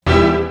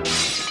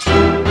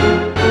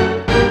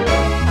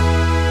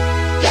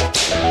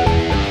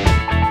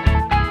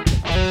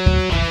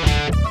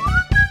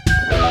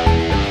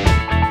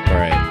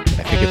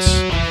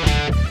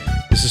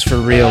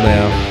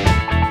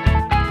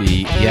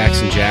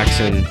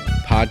Jackson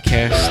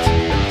podcast.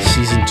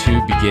 Season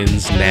 2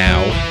 begins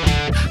now.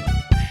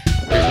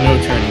 There's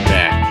no turning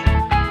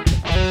back.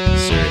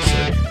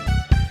 Seriously.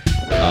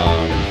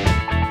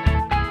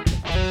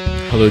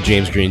 Hello,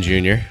 James Green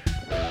Jr.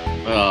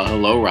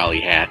 Hello,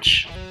 Raleigh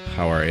Hatch.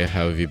 How are you?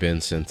 How have you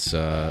been since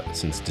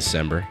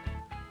December?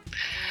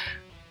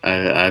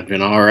 I've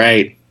been all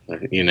right.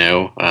 You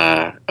know,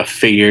 a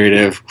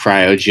figurative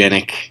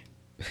cryogenic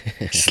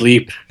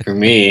sleep for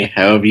me.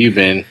 How have you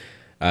been?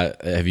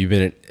 Have you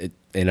been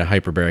in a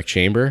hyperbaric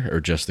chamber or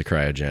just the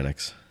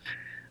cryogenics?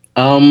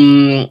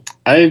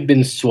 I've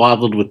been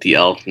swaddled with the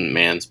elephant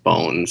man's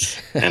bones,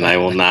 and I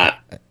will not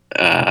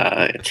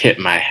tip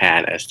my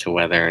hat as to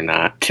whether or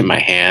not tip my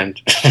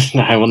hand.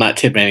 I will not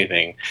tip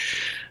anything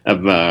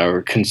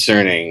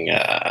concerning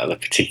the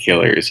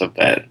particulars of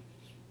that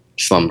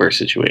slumber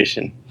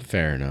situation.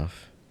 Fair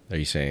enough. Are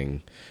you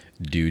saying,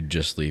 dude,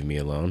 just leave me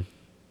alone?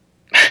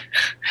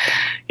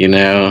 You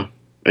know,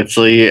 it's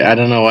like, I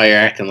don't know why you're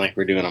acting like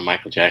we're doing a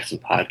Michael Jackson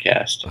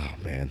podcast. Oh,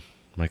 man.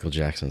 Michael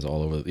Jackson's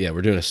all over. Yeah,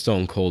 we're doing a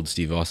Stone Cold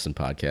Steve Austin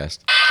podcast.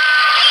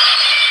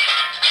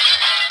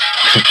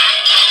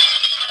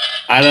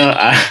 I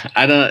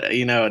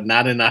don't,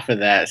 not enough of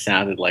that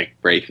sounded like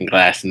breaking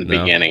glass in the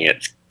beginning.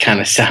 It kind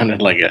of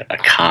sounded like a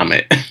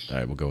comet. All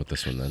right, we'll go with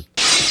this one then.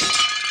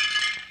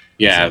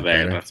 Yeah,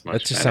 that's much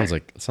That just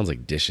better. sounds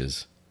like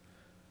dishes.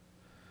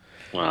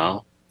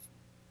 Well,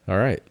 all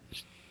right.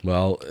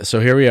 Well, so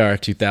here we are,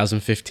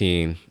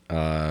 2015,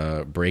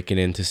 breaking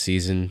into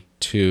season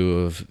 2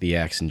 of the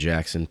Axe and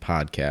Jackson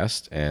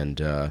podcast.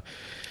 And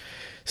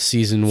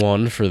season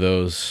 1, for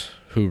those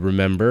who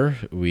remember,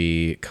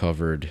 we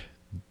covered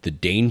the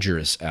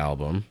Dangerous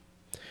album.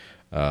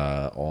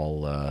 I don't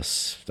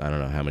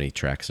know how many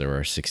tracks there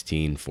were,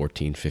 16,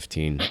 14,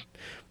 15.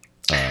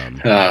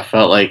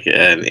 felt like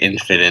an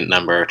infinite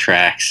number of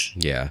tracks.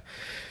 Yeah.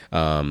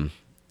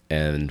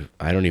 And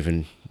I don't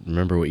even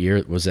remember what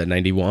year. Was that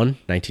 91?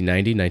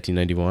 1990?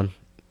 1991?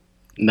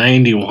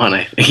 91,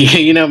 I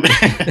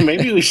think.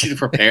 Maybe we should have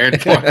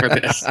prepared more for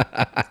this.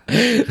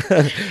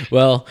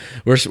 Well,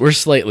 we're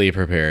slightly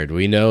prepared.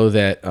 We know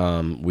that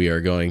we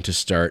are going to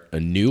start a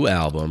new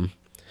album,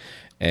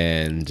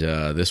 and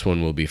this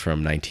one will be from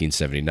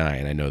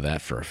 1979. I know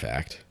that for a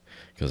fact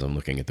because I'm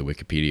looking at the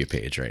Wikipedia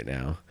page right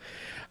now.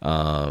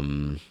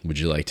 Would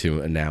you like to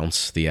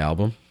announce the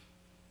album?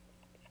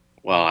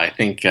 Well, I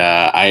think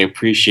I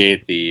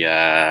appreciate the.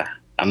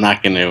 I'm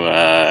not going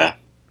to.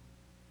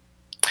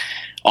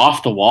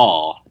 Off the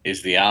Wall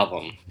is the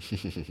album.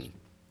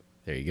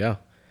 There you go.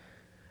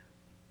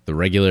 The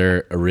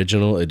regular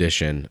original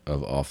edition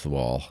of Off the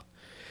Wall,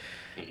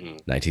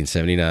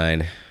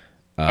 1979.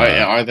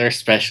 Are there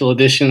special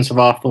editions of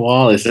Off the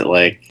Wall? Is it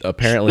like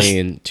apparently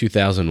in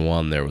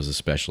 2001 there was a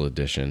special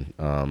edition.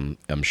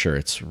 I'm sure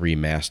it's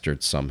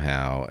remastered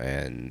somehow,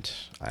 and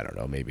I don't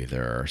know. Maybe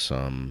there are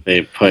some.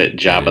 They put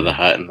Jabba the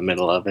Hutt in the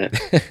middle of it.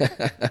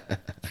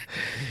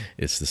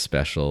 It's the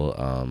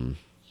special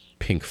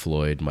Pink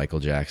Floyd, Michael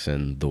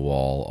Jackson, The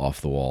Wall, Off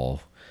the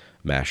Wall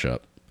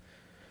mashup.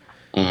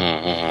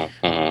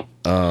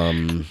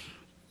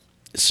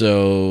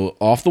 So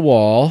Off the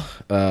Wall,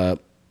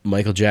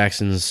 Michael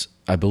Jackson's.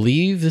 I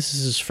believe this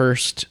is his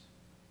first,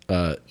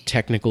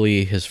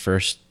 technically his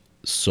first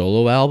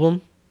solo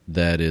album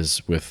that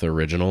is with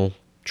original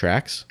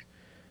tracks.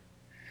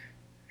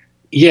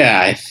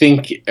 Yeah, I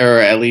think, or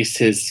at least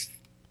his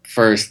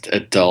first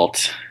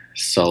adult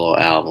solo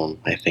album.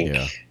 I think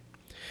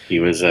he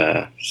was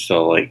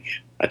still like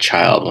a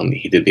child when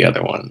he did the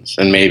other ones,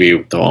 and maybe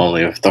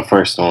the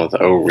first one with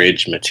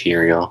Ridge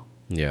material.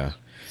 Yeah,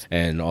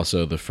 and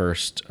also the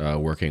first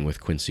working with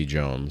Quincy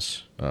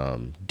Jones.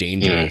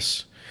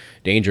 Dangerous.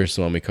 Dangerous,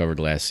 the one we covered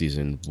last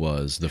season,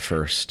 was the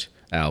first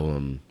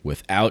album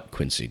without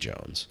Quincy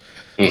Jones.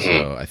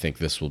 So I think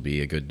this will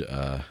be a good.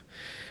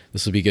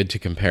 This will be good to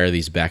compare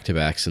these back to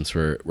back, since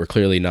we're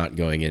clearly not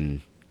going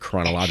in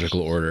chronological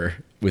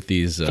order with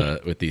these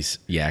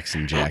Yaks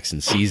and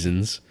Jackson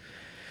seasons.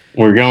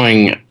 We're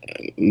going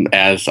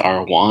as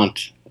our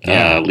want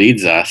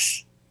leads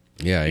us.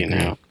 Yeah, I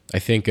agree. I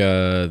think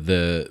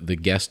the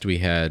guest we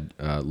had,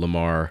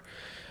 Lamar.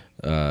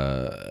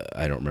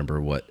 I don't remember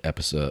what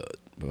episode.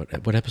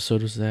 What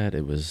episode was that?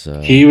 It was.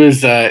 He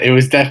was. It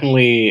was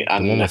definitely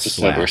on an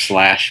episode where Slash.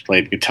 Slash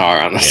played guitar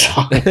on the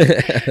song.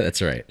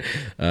 That's right.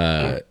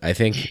 I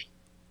think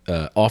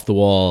Off the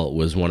Wall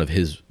was one of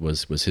his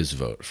was his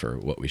vote for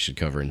what we should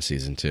cover in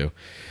season 2.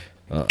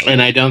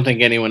 And I don't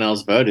think anyone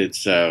else voted.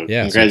 So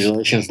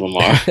congratulations,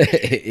 Lamar.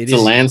 It's a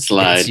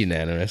landslide. It's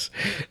unanimous.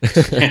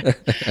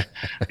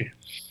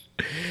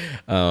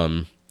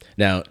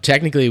 Now,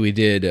 technically, we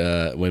did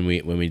when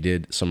we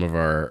did some of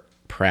our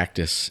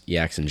practice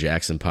Yaks and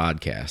Jackson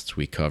podcasts,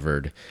 we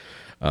covered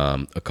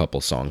a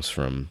couple songs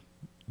from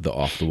the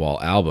Off the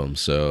Wall album.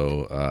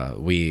 So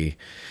we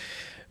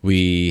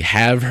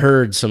have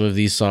heard some of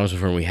these songs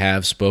before, and we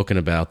have spoken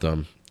about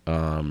them.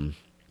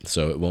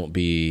 So it won't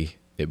be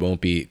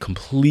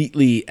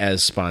completely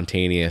as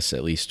spontaneous,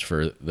 at least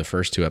for the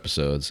first 2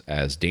 episodes,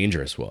 as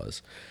Dangerous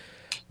was.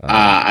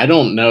 I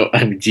don't know.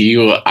 Do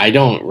you? I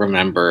don't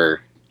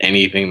remember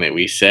anything that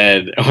we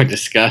said or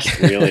discussed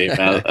really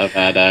about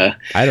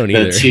I don't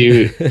the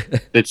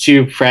either.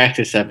 two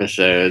practice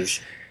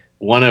episodes.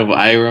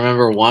 I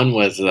remember one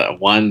was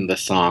the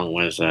song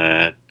was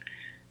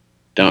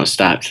 "Don't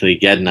Stop Till You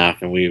Get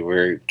Enough," and we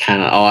were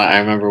kind of. Oh, I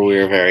remember we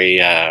were very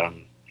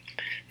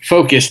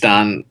focused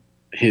on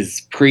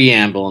his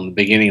preamble in the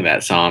beginning of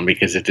that song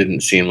because it didn't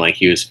seem like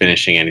he was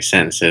finishing any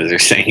sentences or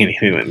saying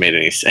anything that made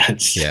any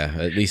sense. Yeah,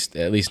 at least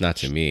not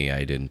to me.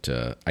 I didn't.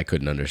 I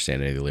couldn't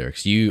understand any of the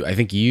lyrics. I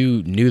think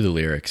you knew the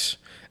lyrics,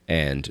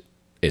 and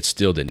it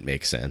still didn't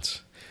make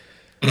sense.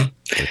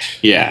 Which,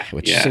 Yeah,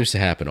 which yeah. seems to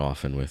happen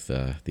often with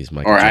these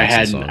Michael Or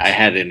Jackson I songs.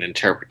 had an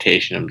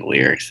interpretation of the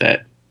lyrics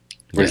that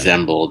Yeah,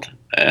 resembled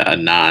a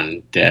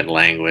non-dead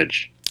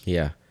language.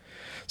 yeah.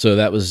 So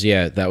that was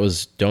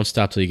 "Don't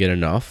Stop Till You Get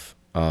Enough,"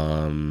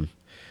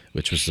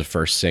 which was the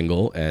first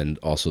single and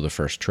also the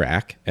first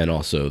track, and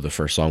also the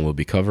first song we'll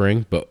be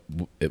covering. But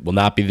it will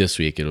not be this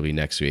week; it'll be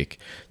next week.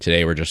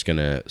 Today, we're just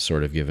gonna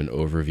sort of give an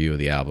overview of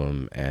the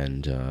album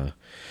and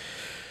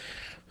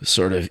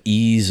sort of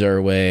ease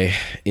our way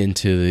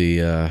into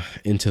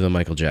the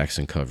Michael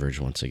Jackson coverage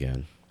once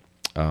again.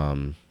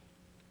 So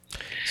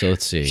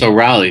let's see. So,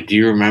 Raleigh, do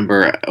you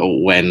remember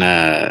when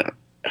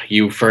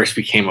you first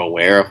became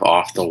aware of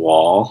Off the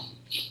Wall?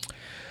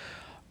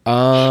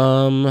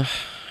 Um,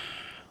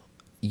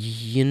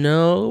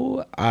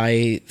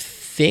 I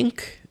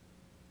think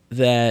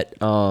that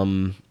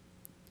when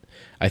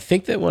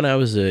I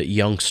was a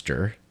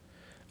youngster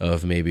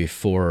of maybe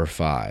 4 or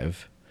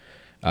 5,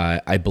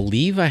 I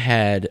believe I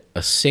had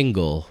a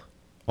single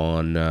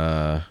on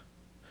on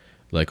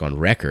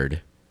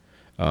record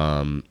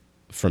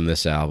from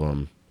this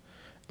album,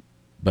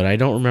 but I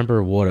don't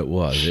remember what it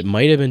was. It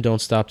might have been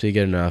 "Don't Stop Till You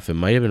Get Enough." It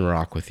might have been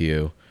 "Rock with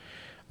You."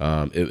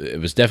 It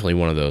was definitely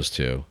one of those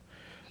two.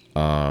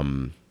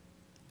 And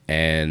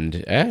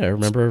yeah, I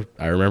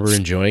remember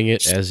enjoying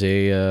it as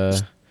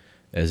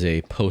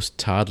a post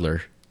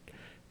toddler,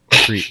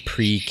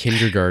 pre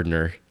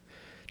kindergartner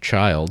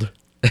child.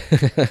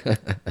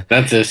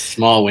 That's a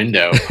small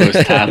window,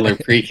 post toddler,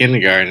 pre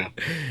kindergarten.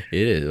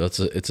 It is.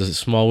 It's a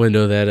small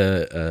window that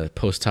a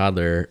post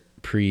toddler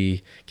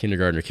pre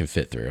kindergartner can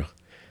fit through.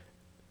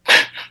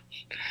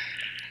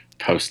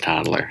 Post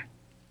toddler.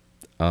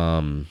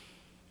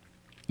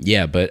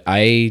 Yeah, but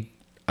I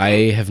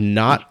have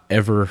not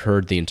ever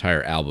heard the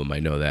entire album.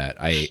 I know that.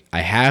 I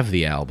have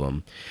the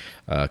album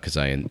because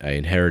I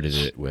inherited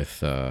it with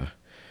the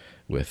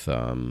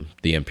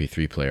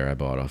MP3 player I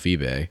bought off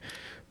eBay,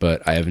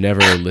 but I have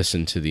never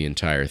listened to the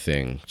entire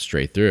thing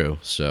straight through.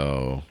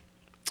 So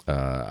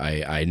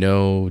I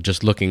know,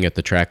 just looking at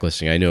the track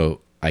listing, I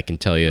know I can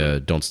tell you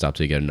 "Don't Stop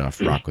Till You Get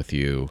Enough," "Rock with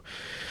You,"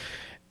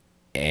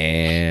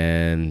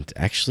 and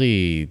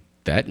actually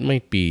that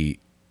might be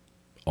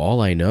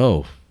all I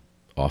know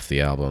off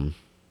the album.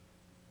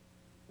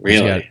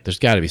 Really? There's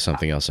got to be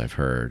something else I've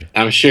heard.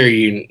 I'm sure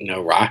you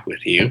know Rock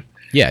with You.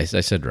 Yeah, I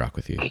said "Rock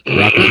with You,"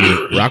 "Rock with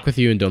You," "Rock with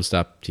You," and "Don't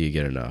Stop Till You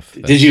Get Enough."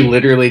 Did you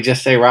literally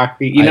just say Rock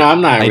with You?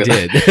 I'm not I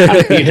really.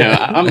 did.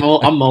 I'm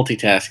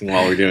multitasking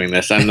while we're doing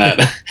this. I'm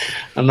not.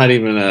 I'm not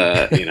even.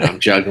 I'm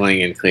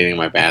juggling and cleaning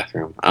my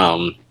bathroom.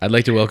 I'd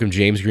like to welcome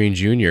James Green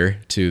Jr.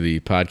 to the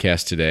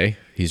podcast today.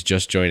 He's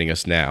just joining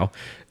us now.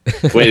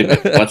 Wait a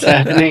minute. What's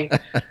happening?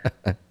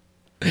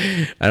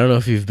 I don't know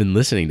if you've been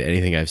listening to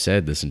anything I've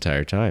said this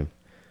entire time.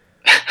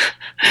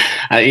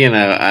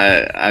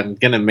 I'm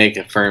gonna make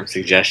a firm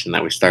suggestion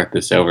that we start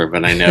this over,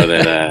 but I know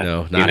that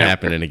No, not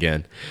happening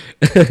again.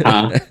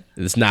 Huh?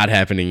 It's not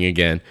happening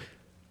again.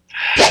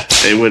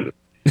 It would.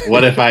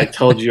 What if I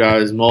told you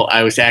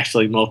I was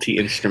actually multi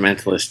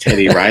instrumentalist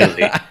Teddy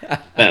Riley?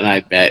 Then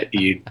I bet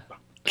you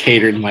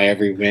catered my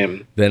every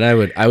whim. Then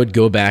I would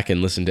go back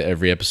and listen to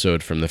every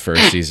episode from the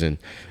first season,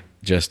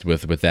 just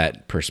with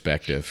that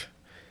perspective,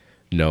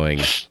 knowing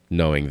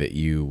that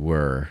you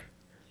were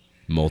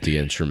multi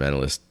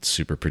instrumentalist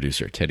super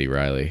producer Teddy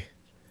Riley.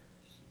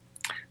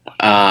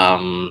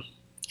 I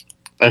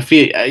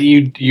feel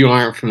you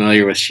aren't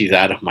familiar with "She's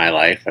Out of My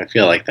Life." I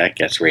feel like that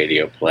gets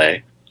radio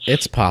play.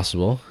 It's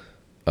possible.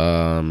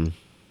 I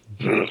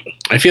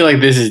feel like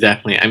this is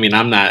definitely. I mean,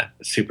 I'm not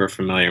super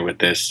familiar with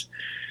this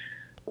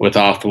with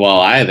Off the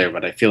Wall either,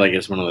 but I feel like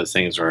it's one of those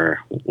things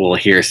where we'll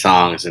hear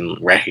songs and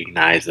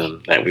recognize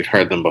them that we've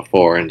heard them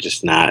before and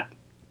just not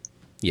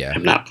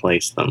have not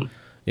placed them.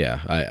 Yeah,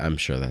 I'm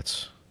sure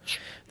that's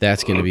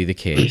going to be the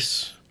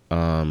case.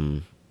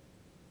 I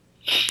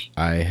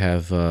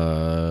have.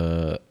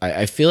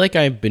 I feel like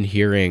I've been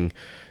hearing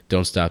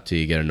 "Don't Stop Till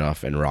You Get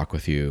Enough" and "Rock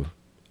with You"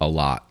 a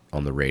lot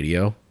on the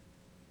radio,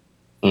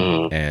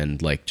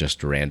 and like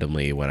just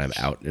randomly when I'm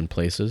out in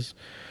places.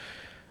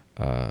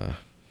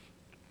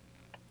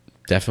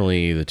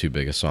 Definitely the two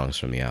biggest songs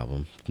from the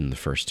album, and the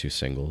first two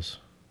singles.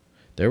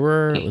 There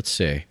were, let's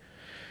see,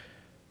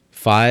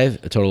 a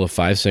total of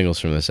 5 singles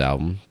from this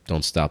album.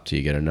 "Don't Stop Till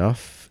You Get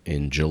Enough"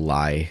 in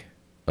July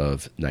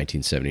of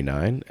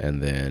 1979,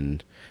 and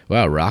then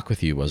 "Rock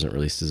with You" wasn't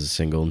released as a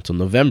single until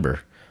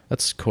November.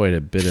 That's quite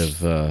a bit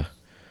of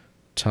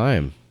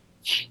time.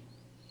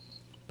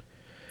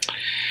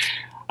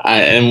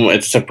 And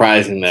it's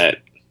surprising that.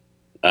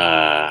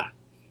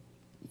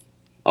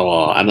 Oh,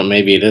 well, I don't.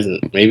 Maybe it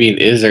isn't. Maybe it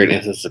is or it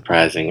isn't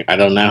surprising. I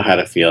don't know how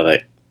to feel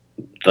that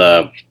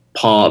the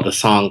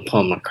song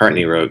Paul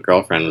McCartney wrote,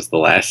 "Girlfriend," was the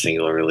last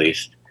single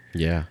released.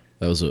 Yeah,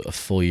 that was a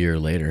full year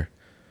later.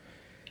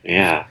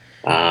 Yeah.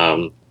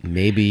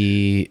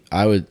 Maybe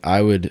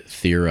I would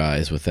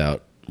theorize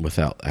without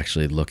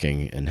actually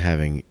looking and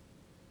having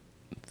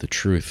the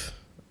truth,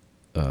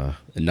 and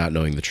not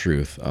knowing the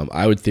truth.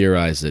 I would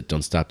theorize that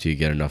 "Don't Stop Till You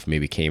Get Enough"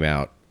 maybe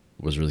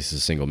was released as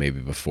a single maybe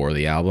before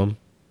the album,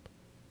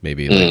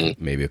 maybe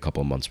a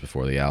couple of months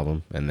before the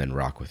album, and then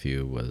 "Rock with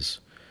You" was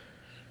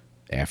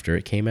after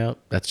it came out.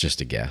 That's just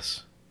a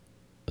guess.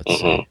 Let's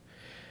see.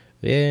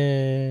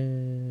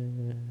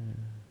 Yeah.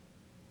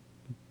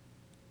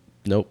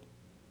 Nope.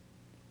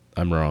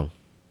 I'm wrong.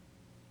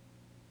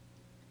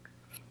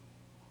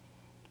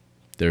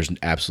 There's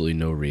absolutely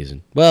no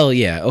reason. Well,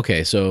 yeah,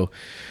 okay. So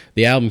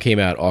the album came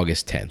out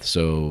August 10th.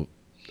 So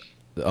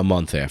a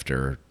month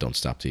after "Don't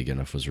Stop Till You Get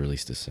Enough" was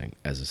released as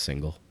a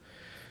single.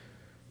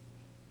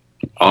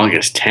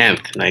 August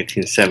 10th,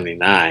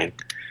 1979.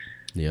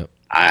 Yep.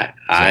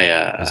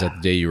 Is that the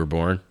day you were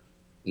born?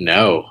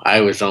 No,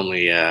 I was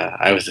only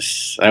I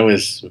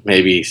was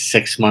maybe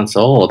 6 months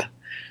old.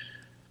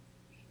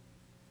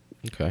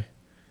 Okay.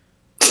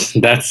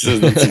 That's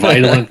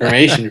vital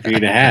information for you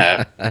to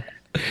have.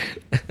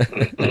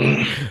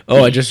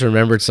 Oh, I just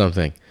remembered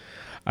something.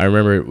 I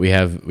remember we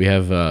have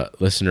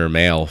listener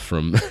mail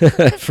from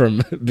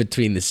from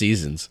between the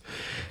seasons.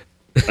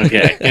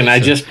 Okay, and I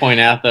just point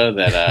out though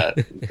that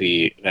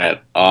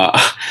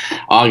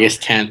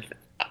August 10th,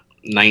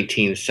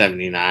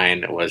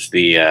 1979 was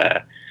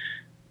the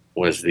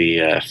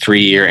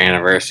 3-year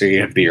anniversary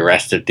of the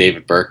arrest of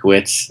David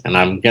Berkowitz, and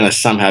I'm gonna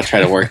somehow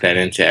try to work that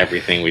into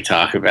everything we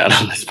talk about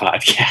on this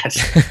podcast.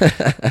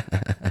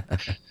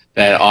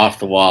 That "Off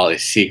the Wall"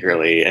 is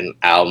secretly an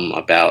album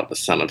about the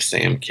Son of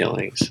Sam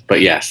killings.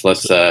 But yes,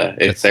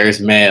 if there's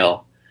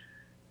mail.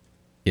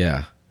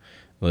 Yeah.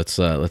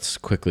 Let's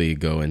quickly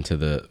go into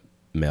the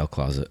mail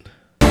closet.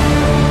 All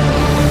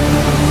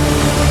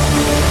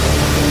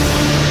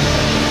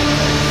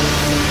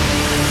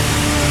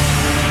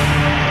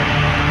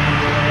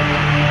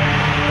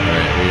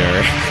right,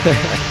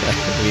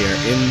 we are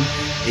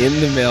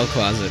in the mail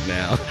closet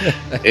now.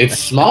 It's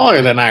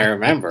smaller than I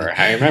remember.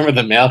 I remember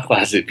the mail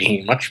closet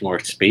being much more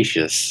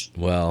spacious.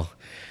 Well,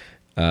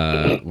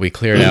 we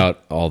cleared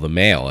out all the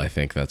mail. I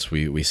think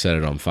we set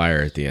it on fire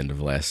at the end of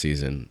last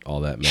season. All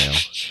that mail.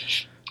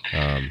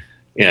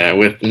 Yeah,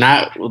 with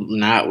not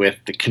with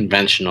the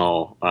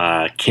conventional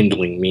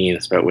kindling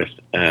means, but with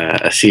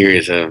a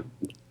series of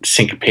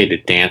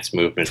syncopated dance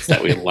movements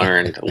that we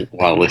learned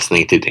while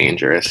listening to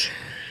Dangerous.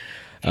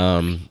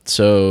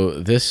 So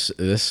this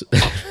this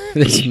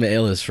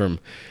mail is from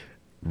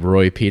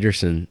Roy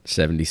Peterson,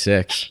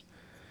 76.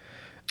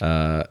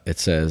 It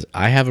says,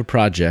 "I have a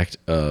project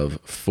of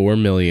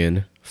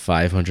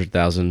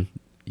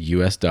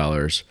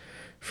 $4,500,000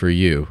 for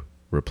you.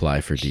 Reply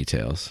for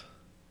details."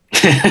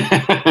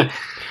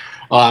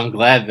 Well, I'm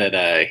glad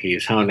that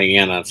he's honing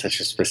in on such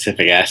a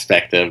specific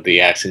aspect of the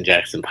Jackson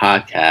Jackson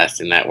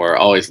podcast, and that we're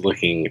always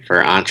looking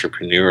for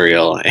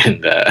entrepreneurial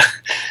and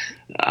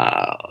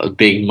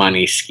big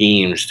money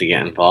schemes to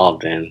get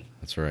involved in.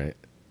 That's right.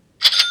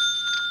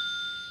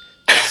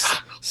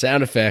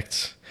 Sound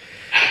effects.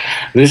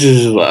 This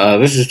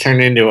is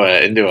turned into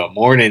a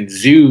morning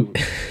zoo.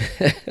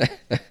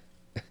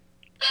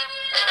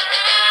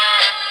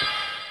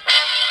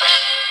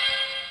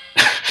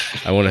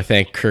 I want to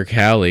thank Kirk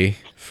Howley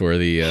for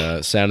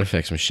the sound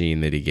effects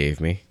machine that he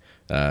gave me.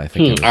 I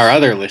think it was our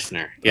other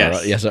listener.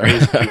 Yes, our other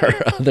listener.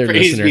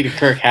 Praise be to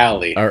Kirk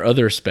Howley, our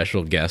other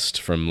special guest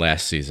from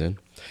last season.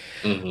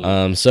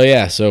 Mm-hmm.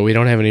 So we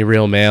don't have any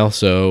real mail.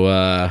 So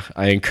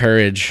I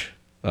encourage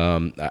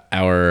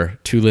our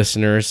 2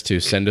 listeners to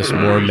send us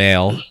more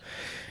mail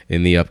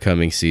in the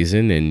upcoming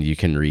season, and you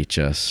can reach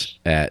us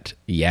at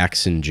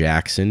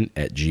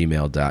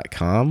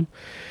yaxonjackson@gmail.com.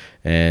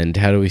 And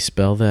how do we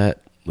spell that?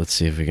 Let's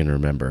see if we can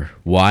remember.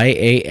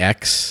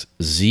 YAXZON.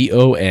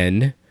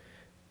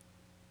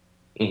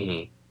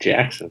 Mm-hmm.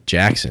 Jackson.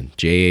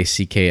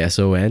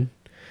 JACKSON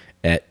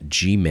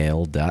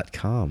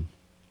 @gmail.com.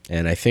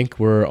 And I think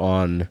we're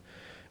on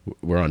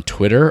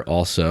Twitter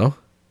also.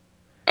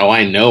 Oh,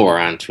 I know we're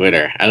on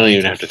Twitter. I don't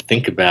even have to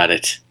think about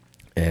it.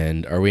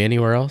 And are we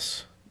anywhere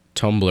else?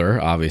 Tumblr,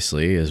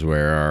 obviously, is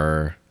where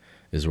our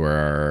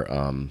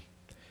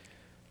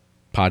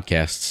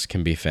podcasts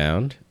can be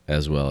found,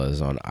 as well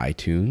as on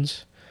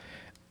iTunes.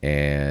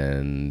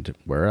 And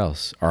where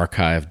else?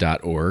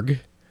 Archive.org.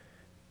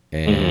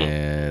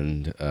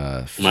 And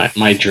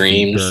my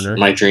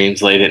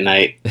dreams late at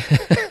night.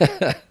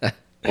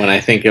 When I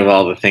think of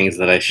all the things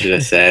that I should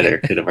have said or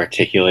could have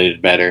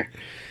articulated better.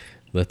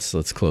 Let's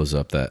close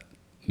up that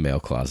mail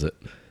closet.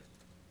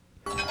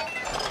 All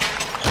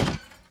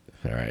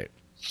right.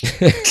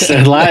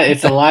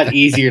 It's a lot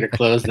easier to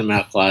close the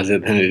mail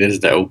closet than it is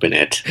to open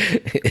it.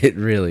 It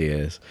really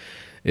is.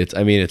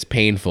 I mean, it's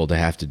painful to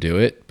have to do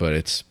it, but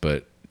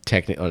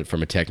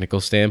from a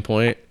technical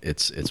standpoint,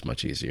 it's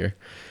much easier.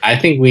 I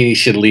think we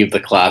should leave the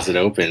closet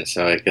open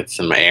so it gets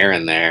some air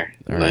in there.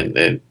 All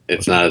right.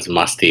 It's not as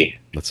musty.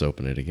 Let's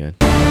open it again.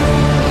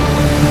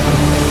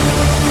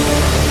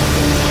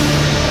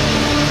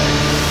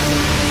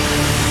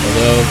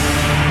 Although,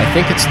 I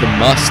think it's the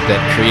must that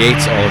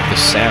creates all of the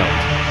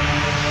sound.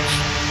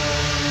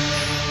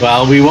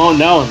 Well, we won't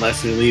know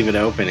unless we leave it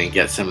open and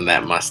get some of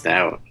that must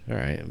out. All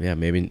right. Yeah,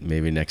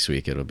 maybe next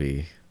week it'll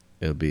be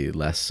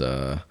less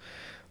of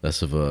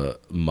a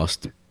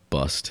must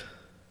bust.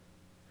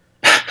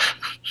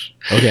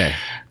 Okay.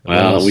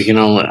 Well, we can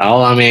only.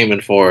 All I'm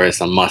aiming for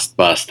is a must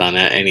bust on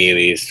any of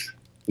these.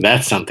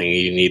 That's something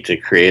you need to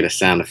create a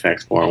sound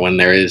effect for when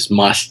there is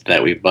must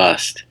that we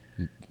bust.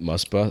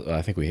 Must bust.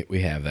 I think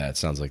we have that. It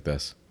sounds like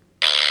this.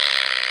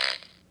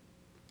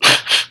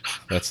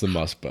 That's the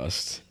must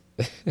bust.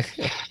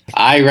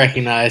 I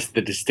recognize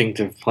the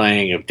distinctive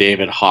playing of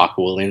David Hawk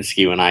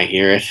Walensky when I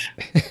hear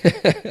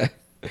it.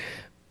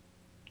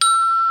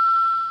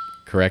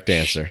 Correct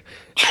answer.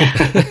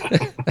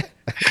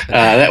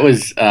 That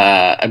was,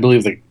 I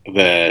believe,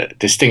 the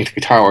distinct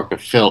guitar work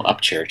of Phil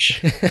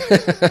Upchurch.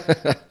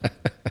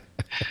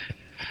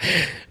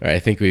 All right, I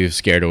think we've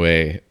scared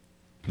away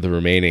the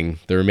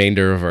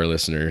remainder of our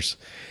listeners.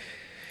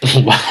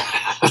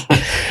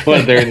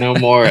 Well, there are no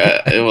more.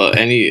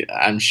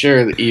 I'm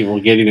sure that you will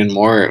get even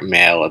more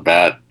mail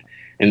about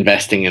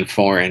investing in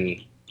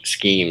foreign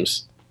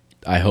schemes.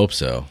 I hope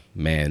so,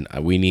 man.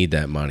 We need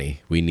that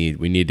money. We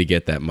need to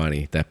get that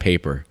money, that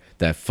paper,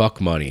 that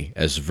fuck money,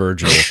 as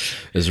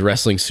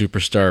wrestling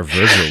superstar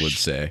Virgil would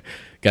say.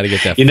 Got to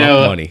get that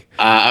money.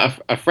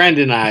 A friend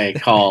and I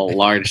call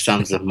large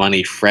sums of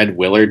money Fred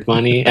Willard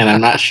money, and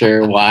I'm not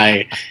sure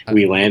why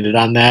we landed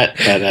on that,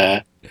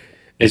 but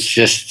it's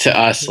just to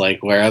us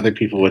like where other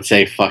people would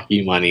say "fuck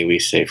you" money, we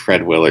say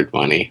Fred Willard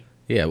money.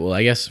 Yeah, well,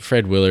 I guess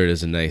Fred Willard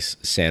is a nice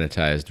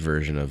sanitized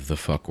version of the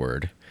fuck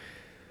word.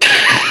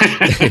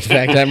 In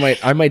fact,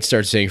 I might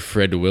start saying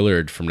Fred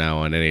Willard from now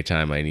on.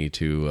 Anytime I need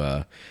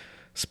to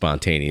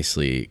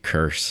spontaneously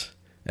curse.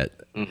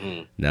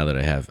 Now that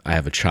I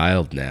have a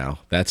child now,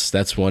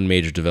 that's one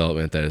major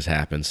development that has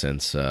happened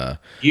since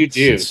you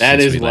do.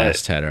 Since we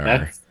last had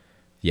our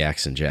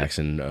Yaks and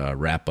Jackson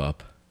wrap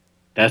up.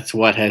 That's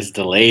what has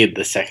delayed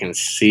the second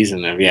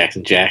season of Yaks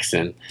and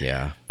Jackson.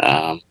 Yeah.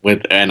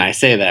 And I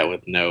say that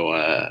with no,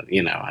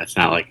 it's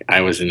not like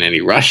I was in any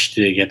rush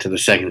to get to the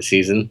second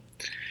season,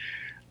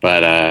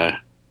 but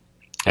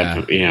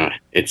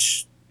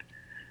it's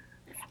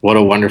what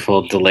a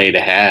wonderful delay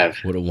to have.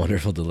 What a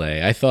wonderful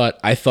delay. I thought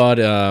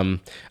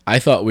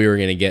we were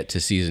going to get to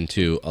season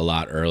 2 a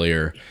lot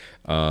earlier,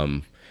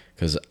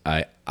 because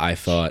I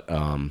thought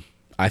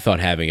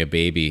having a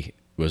baby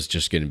was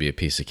just going to be a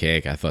piece of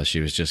cake. I thought she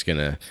was just going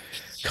to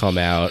come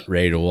out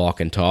ready to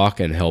walk and talk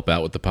and help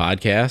out with the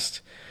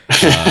podcast.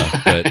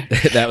 But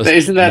that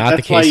was not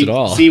the case at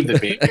all. That's why you conceived the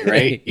baby,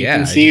 right? You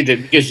conceived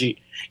it because you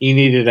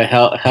needed to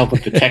help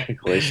with the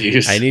technical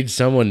issues. I need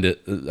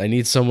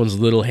someone's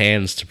little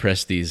hands to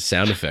press these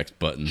sound effects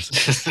buttons.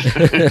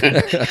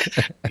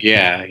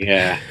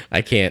 Yeah.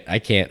 I can't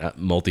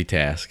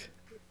multitask.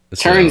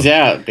 Turns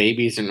out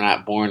babies are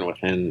not born with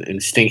an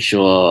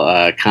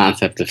instinctual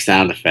concept of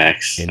sound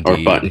effects. Indeed.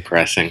 Or button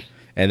pressing.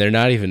 And they're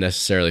not even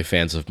necessarily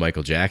fans of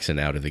Michael Jackson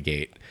out of the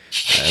gate.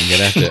 I'm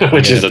gonna have to,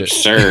 which is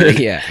absurd.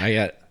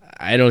 Yeah,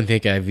 I don't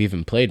think I've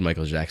even played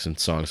Michael Jackson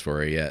songs for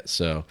her yet.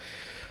 So,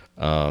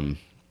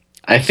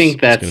 I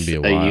think that's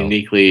a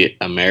uniquely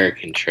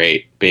American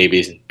trait: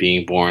 babies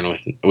being born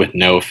with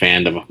no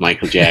fandom of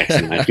Michael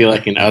Jackson. I feel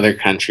like in other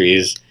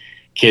countries,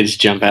 kids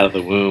jump out of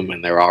the womb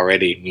and they're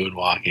already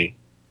moonwalking.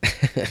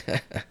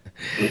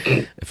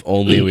 If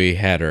only we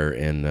had her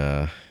in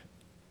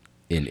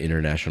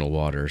international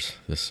waters.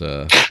 This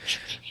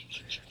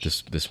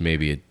may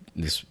be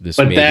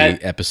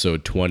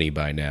episode 20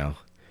 by now.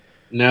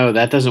 No,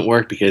 that doesn't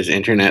work because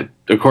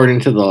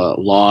according to the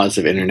laws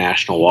of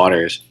international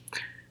waters,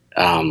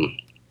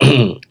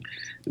 the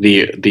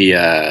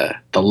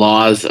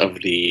laws of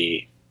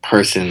the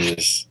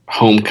person's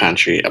home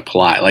country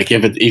apply. Like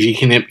if you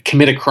can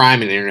commit a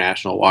crime in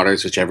international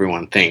waters, which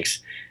everyone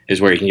thinks is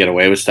where you can get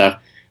away with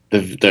stuff,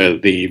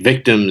 the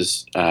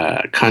victim's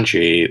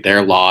country,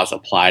 their laws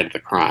apply to the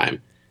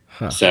crime.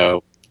 Huh.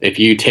 So if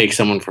you take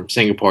someone from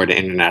Singapore to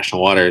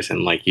international waters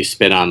and like you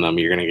spit on them,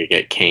 you're gonna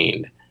get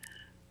caned.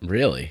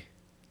 Really?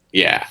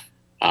 Yeah.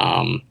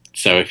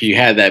 So if you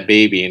had that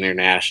baby in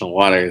international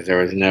waters, there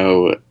was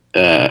no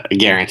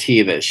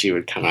guarantee that she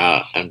would come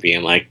out and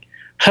being like,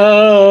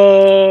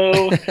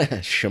 "Ho!"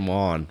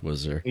 Shaman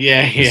was her.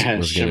 Yeah.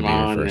 Was going to be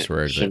her first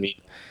word,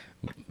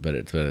 but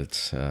it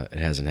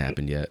hasn't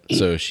happened yet.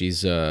 So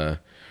she's her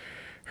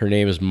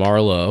name is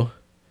Marlo.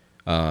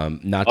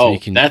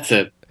 That's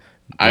it.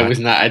 I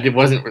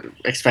wasn't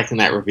expecting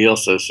that reveal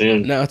so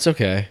soon. No, it's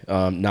okay.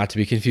 Not to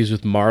be confused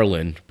with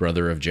Marlon,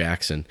 brother of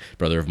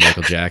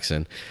Michael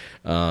Jackson.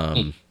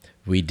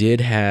 We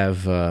did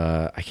have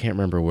I can't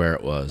remember where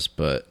it was,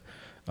 but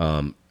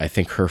I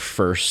think her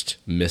first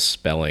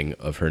misspelling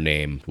of her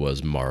name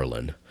was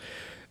Marlon.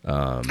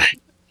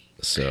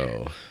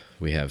 So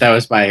we have. That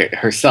was by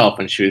herself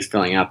when she was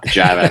filling out the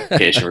job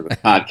application for the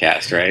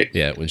podcast, right?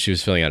 Yeah, when she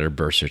was filling out her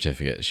birth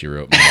certificate, she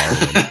wrote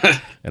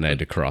Marlon, and I had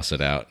to cross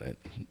it out.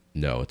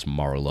 No, it's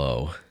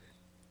Marlowe.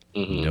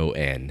 Mm-hmm. No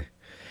N.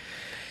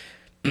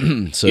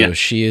 So Yeah.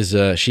 she is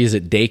at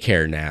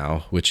daycare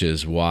now, which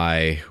is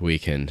why we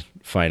can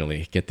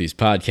finally get these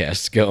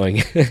podcasts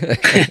going.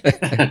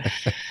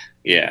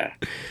 Yeah.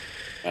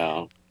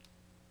 Well,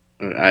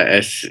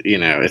 it's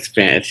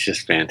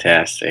just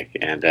fantastic,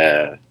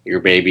 and your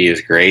baby is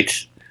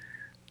great,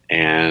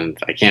 and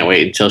I can't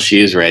wait until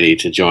she is ready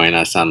to join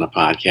us on the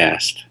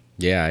podcast.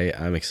 Yeah,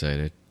 I'm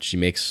excited. She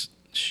makes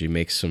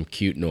some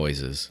cute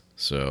noises,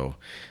 so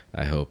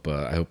I hope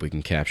we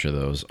can capture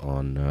those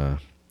on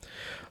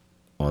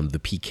the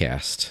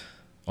PCast,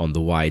 on the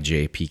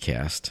YJ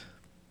PCast.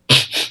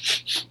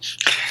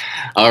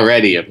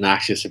 Already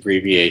obnoxious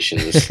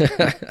abbreviations.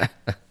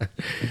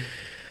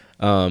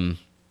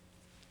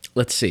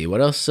 Let's see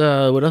what else.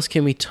 What else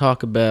can we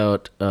talk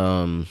about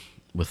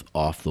with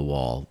Off the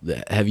Wall?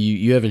 Have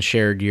you haven't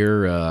shared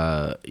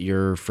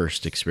your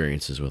first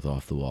experiences with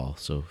Off the Wall?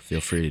 So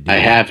feel free to do I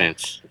that.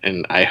 haven't,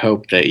 and I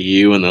hope that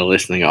you and the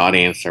listening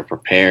audience are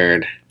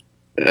prepared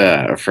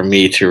for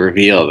me to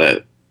reveal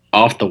that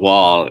Off the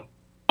Wall.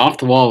 Off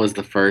the Wall was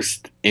the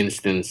first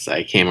instance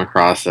I came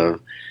across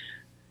of.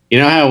 You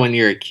know how when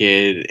you're a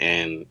kid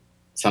and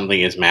something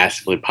is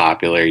massively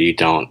popular, you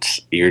don't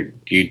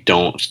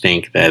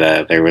think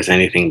that there was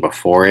anything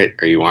before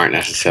it, or you aren't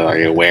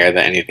necessarily aware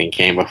that anything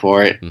came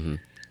before it. Mm-hmm.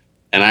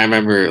 And I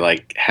remember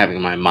like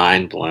having my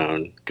mind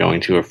blown going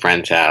to a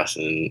friend's house,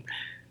 and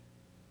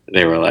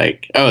they were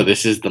like, "Oh,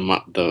 this is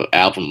the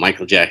album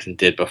Michael Jackson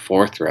did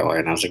before Thriller,"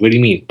 and I was like, "What do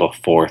you mean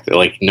before?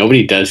 Like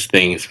nobody does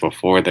things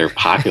before their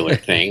popular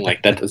thing.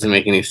 Like that doesn't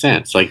make any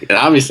sense. Like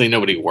obviously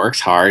nobody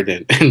works hard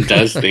and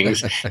does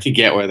things to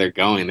get where they're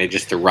going. They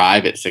just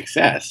arrive at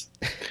success."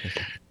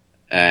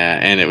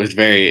 And it was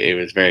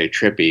very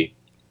trippy,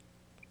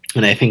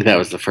 and I think that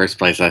was the first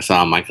place I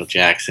saw Michael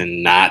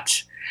Jackson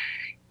not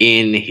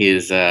in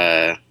his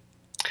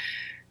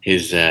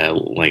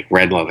like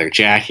red leather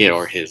jacket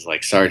or his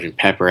like Sergeant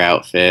Pepper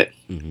outfit,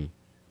 Mm-hmm.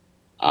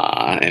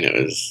 and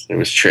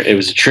it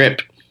was a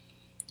trip.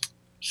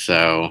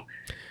 So,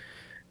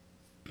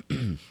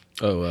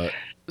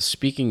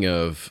 Speaking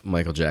of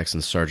Michael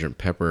Jackson's Sergeant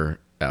Pepper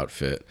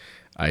outfit,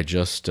 I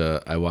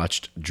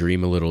watched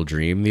Dream a Little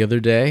Dream the other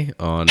day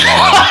on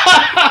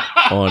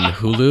on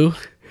Hulu,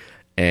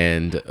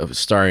 and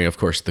starring, of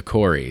course, the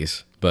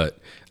Coreys, but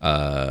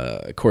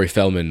Corey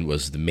Feldman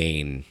was the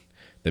main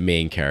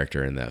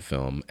character in that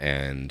film,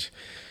 and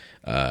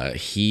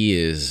he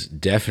is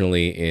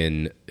definitely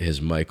in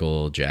his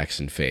Michael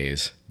Jackson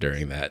phase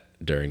during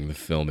the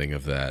filming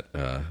of that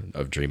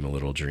of Dream a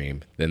Little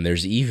Dream. Then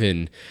there's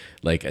even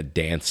like a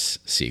dance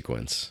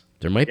sequence.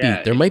 There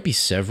might be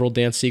several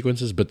dance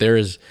sequences, but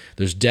there's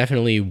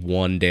definitely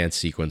one dance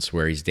sequence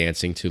where he's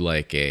dancing to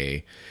like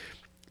a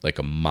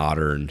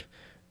modern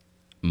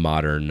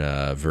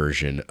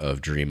version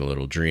of Dream a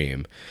Little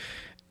Dream,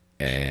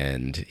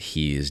 and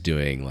he is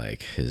doing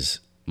like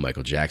his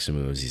Michael Jackson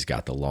moves. He's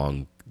got the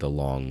long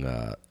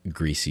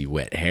greasy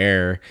wet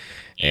hair,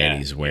 and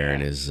he's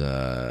wearing his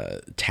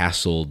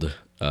tasseled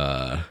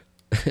I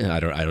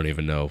don't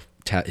even know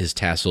his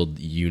tasseled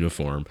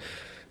uniform.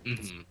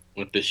 mm-hmm.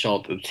 With the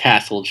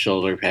tasseled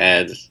shoulder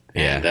pads.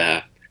 Yeah.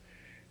 And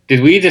did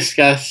we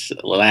discuss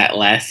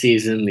last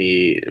season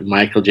the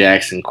Michael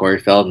Jackson Corey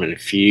Feldman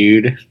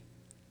feud?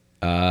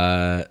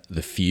 The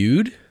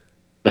feud.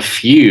 The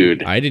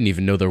feud. I didn't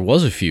even know there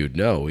was a feud.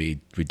 No, we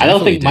definitely I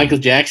don't think didn't. Michael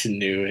Jackson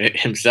knew it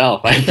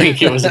himself. I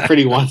think it was a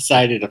pretty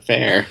one-sided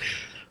affair.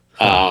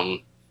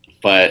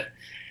 But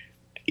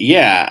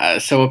yeah,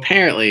 so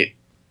apparently,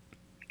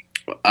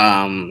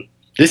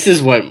 this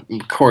is what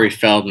Corey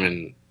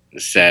Feldman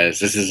says.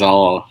 This is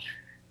all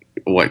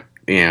what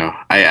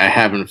I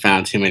haven't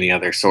found too many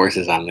other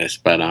sources on this,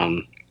 but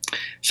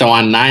so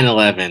on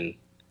 9/11,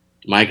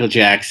 Michael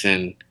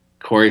Jackson,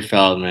 Corey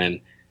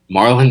Feldman,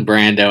 Marlon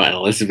Brando, and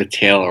Elizabeth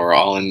Taylor were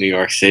all in New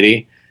York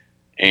City,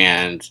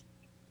 and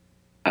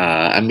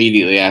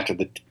immediately after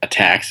the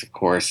attacks, of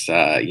course,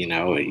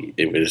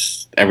 it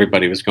was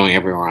everybody was going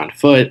everywhere on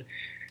foot,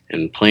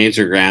 and planes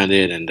were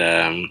grounded, and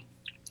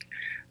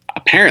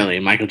apparently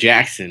Michael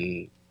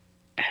Jackson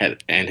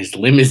and his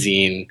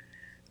limousine.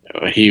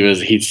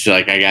 He's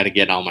like, I got to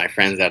get all my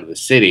friends out of the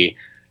city.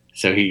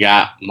 So he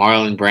got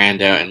Marlon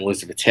Brando and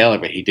Elizabeth Taylor,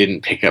 but he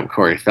didn't pick up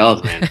Corey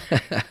Feldman.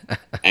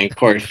 And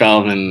Corey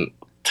Feldman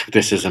took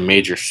this as a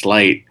major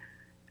slight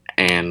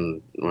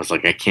and was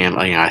like, I can't,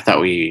 I thought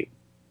we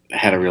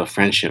had a real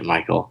friendship,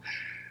 Michael.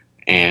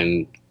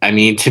 And I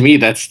mean, to me,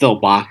 that's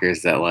still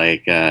bonkers that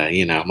like,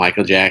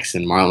 Michael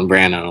Jackson, Marlon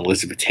Brando, and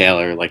Elizabeth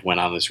Taylor like went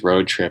on this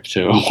road trip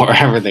to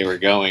wherever they were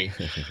going.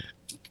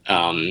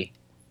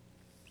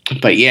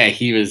 But yeah,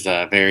 he was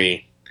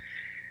very.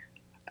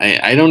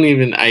 I don't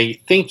even. I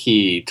think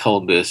he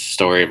told this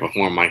story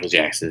before Michael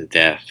Jackson's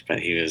death, but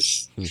he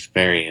was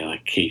very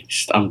like he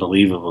just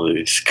unbelievable.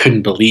 He just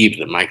couldn't believe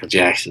that Michael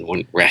Jackson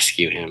wouldn't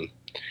rescue him.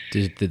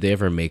 Did they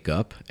ever make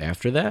up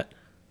after that?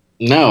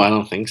 No, I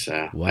don't think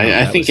so. Wow, I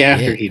that think was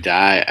after it. he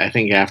died, I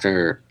think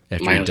after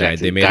After he Michael died,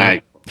 they Jackson made up.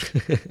 died.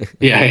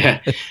 Yeah, yeah.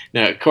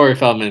 No, Corey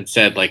Feldman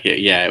said like,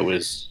 yeah, it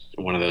was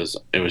one of those.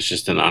 It was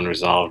just an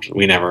unresolved.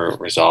 We never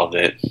resolved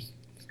it.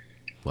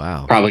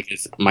 Wow. Probably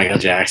because Michael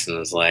Jackson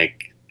was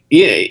like,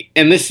 yeah,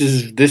 and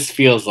this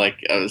feels like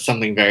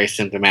something very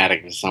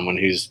symptomatic of someone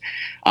who's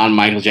on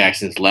Michael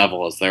Jackson's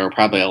level. Is there were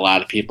probably a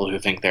lot of people who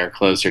think they're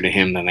closer to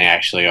him than they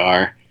actually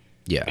are,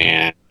 Yeah.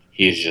 and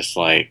he's just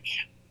like,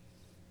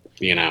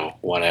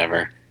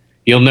 whatever.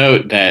 You'll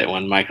note that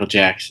when Michael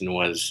Jackson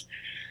was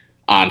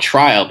on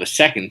trial the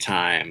second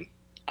time,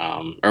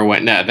 or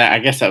what? No, that I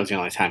guess that was the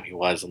only time he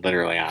was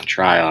literally on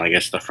trial. I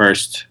guess the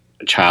first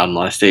child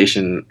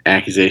molestation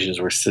accusations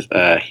were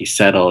he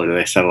settled, or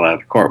they settled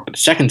out of court. But the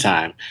second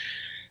time,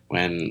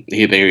 when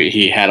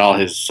he had all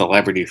his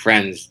celebrity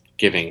friends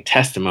giving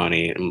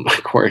testimony,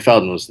 Corey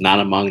Feldman was not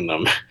among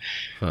them,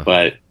 Huh.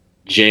 but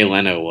Jay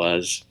Leno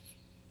was.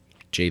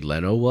 Jay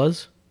Leno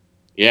was?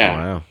 Yeah.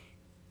 Wow.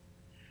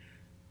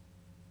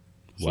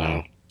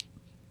 Wow. So.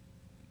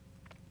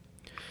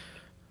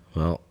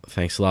 Well,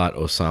 thanks a lot,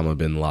 Osama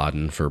bin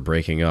Laden, for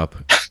breaking up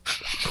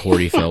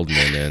Corey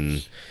Feldman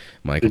and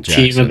Michael The team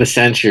of Jackson. the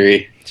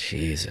century.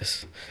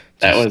 Jesus.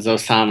 That was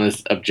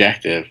Osama's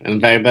objective. In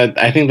fact,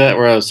 I think that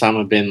were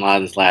Osama bin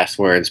Laden's last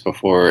words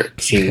before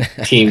SEAL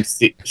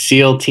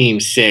Team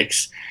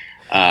 6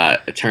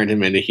 turned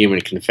him into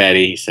human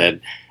confetti. He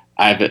said,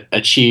 I've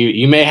achieved,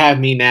 you may have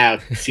me now,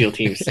 SEAL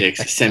Team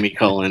 6,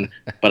 semicolon,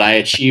 but I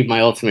achieved my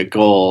ultimate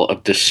goal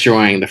of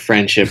destroying the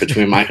friendship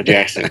between Michael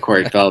Jackson and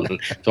Corey Feldman.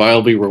 So I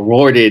will be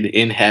rewarded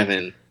in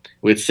heaven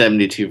with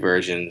 72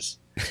 versions.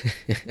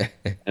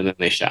 And then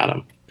they shot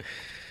him.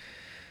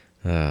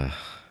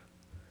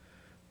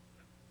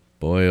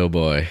 Boy, oh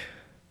boy.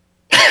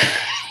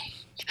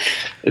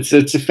 It's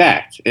a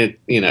fact.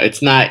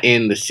 It's not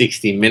in the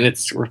 60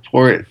 Minutes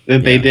report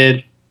that they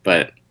did,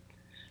 but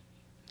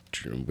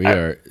we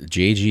are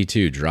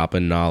JG2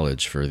 dropping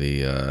knowledge for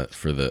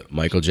the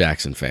Michael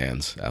Jackson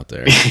fans out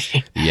there,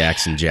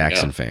 the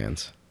Jackson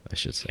fans, I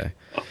should say.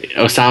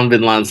 Osama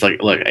bin Laden's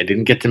like, look, I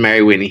didn't get to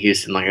marry Whitney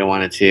Houston like I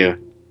wanted to.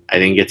 I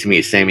didn't get to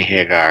meet Sammy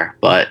Hagar,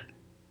 but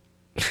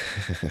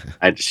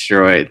I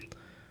destroyed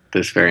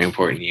this very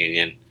important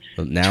union.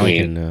 Well, now I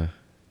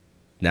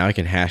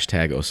can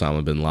hashtag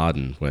Osama bin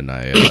Laden when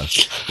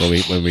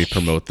when we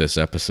promote this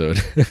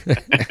episode.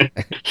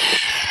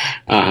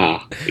 Yeah.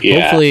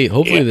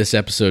 Hopefully this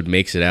episode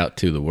makes it out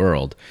to the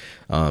world.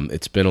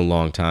 It's been a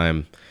long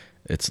time.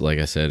 It's like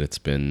I said, it's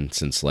been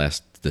since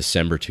last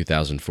December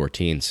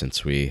 2014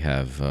 since we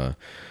put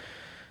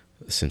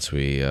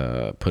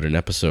an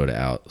episode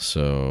out.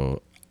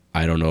 So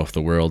I don't know if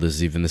the world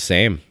is even the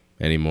same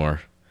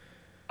anymore.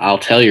 I'll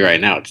tell you right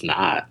now, it's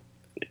not.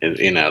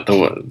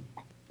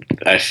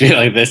 I feel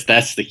like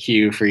that's the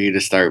cue for you to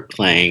start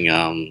playing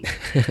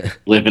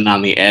 "Living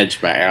on the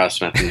Edge" by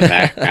Aerosmith in the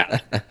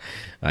background.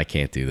 I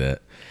can't do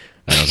that.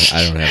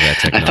 I don't have that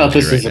technology. I thought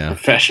this was now. a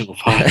professional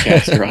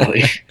podcast,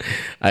 Raleigh.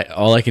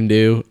 All I can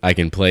do, I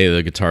can play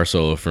the guitar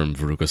solo from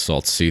Veruca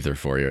Salt's "Seether"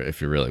 for you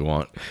if you really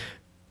want.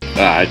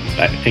 I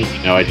think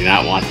I do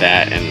not want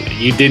that, and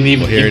you didn't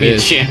even give me a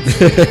chance.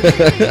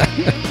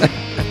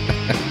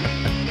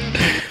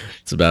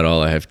 It's about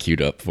all I have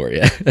queued up for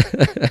you.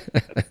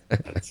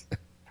 That's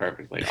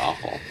perfectly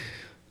awful.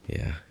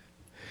 Yeah.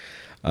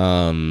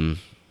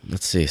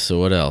 Let's see. So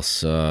what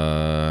else?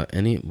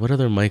 What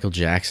other Michael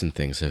Jackson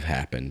things have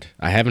happened?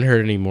 I haven't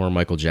heard any more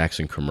Michael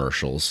Jackson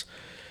commercials.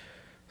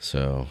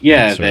 So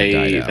yeah,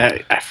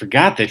 I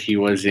forgot that he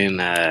was in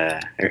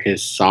or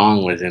his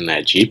song was in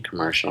that Jeep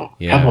commercial.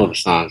 Yeah. A couple of the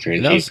songs were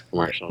in Jeep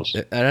commercials.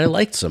 And I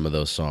liked some of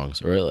those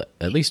songs, or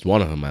at least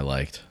one of them I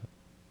liked.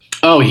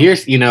 Oh,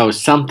 here's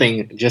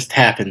something just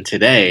happened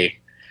today,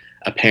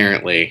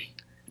 apparently,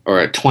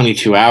 or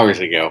 22 hours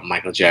ago.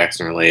 Michael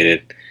Jackson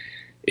related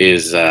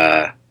is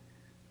our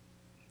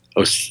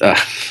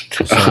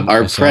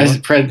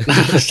president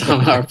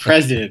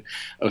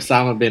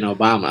Osama bin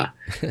Obama.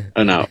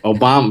 Oh no,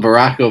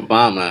 Barack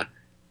Obama.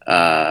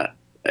 A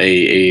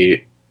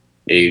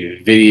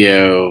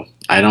video.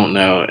 I don't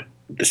know.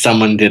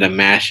 Someone did a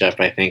mashup,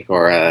 I think,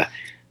 or a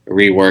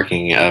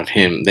reworking of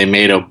him. They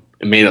made it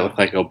look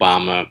like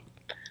Obama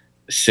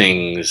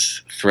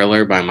sings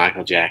 "Thriller" by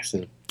Michael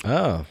Jackson.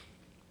 Oh.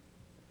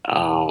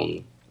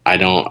 I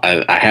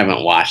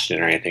haven't watched it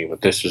or anything,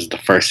 but this was the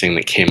first thing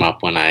that came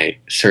up when I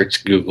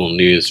searched Google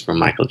News for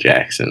Michael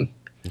Jackson.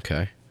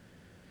 Okay.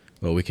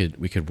 Well, we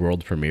could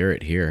world premiere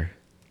it here.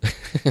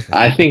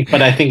 I think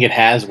it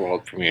has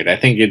world premiered. I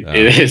think it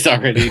has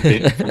already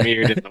been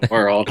premiered in the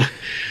world.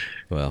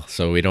 Well,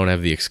 so we don't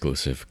have the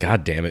exclusive.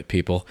 God damn it,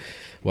 people!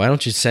 Why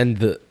don't you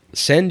send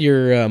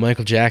your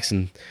Michael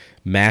Jackson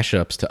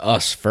mashups to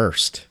us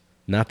first,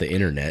 not the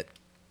internet?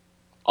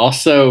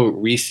 Also,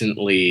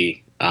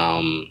 recently,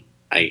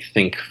 I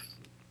think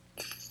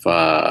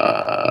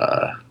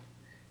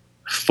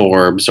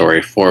Forbes, or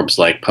a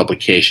Forbes-like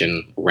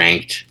publication,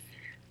 ranked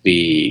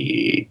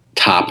the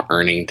top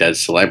earning dead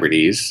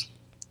celebrities,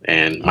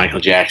 and Michael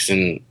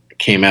Jackson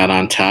came out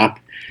on top,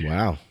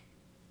 Wow.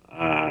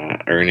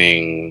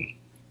 earning.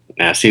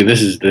 Now, see,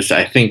 this.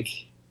 I think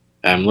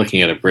I'm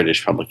looking at a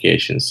British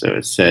publication, so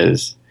it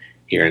says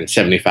here in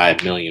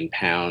 75 million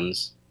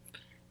pounds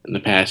in the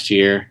past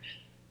year.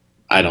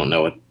 I don't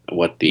know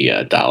what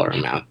the dollar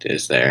amount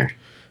is there.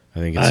 I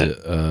think it's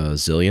a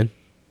zillion.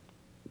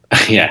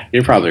 Yeah,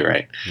 you're probably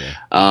right. Yeah.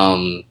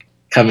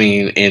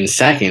 Coming in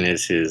second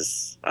is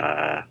his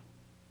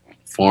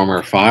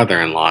former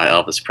father-in-law,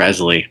 Elvis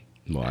Presley.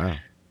 Wow.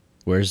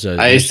 Where's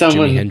Jimi Is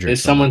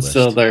Hendrix on someone that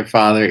still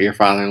list? your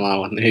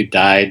father-in-law who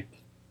died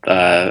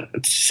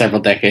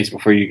several decades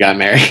before you got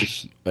married?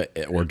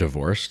 Or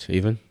divorced,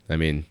 even? I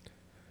mean,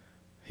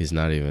 he's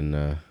not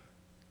even.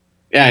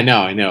 Yeah, I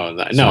know. So No,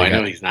 they I know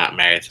got. he's not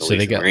married to So they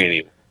Lisa got. Marie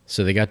anymore.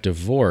 So they got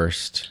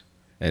divorced,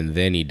 and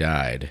then he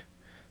died.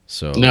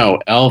 So No,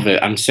 Elvis.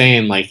 I'm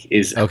saying, like,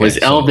 okay. was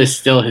So Elvis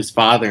still his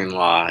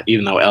father-in-law,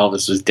 even though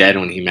Elvis was dead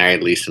when he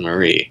married Lisa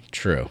Marie?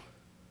 true.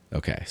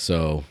 Okay.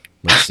 So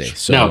let's see.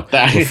 No,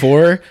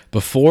 So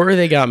before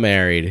they got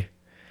married,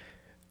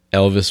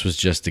 Elvis was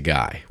just a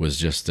guy. Was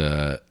just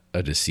a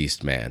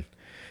deceased man.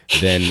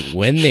 Then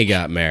when they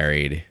got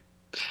married,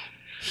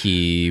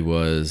 he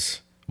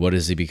was. What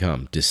does he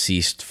become?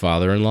 Deceased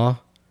father-in-law.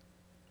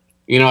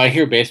 I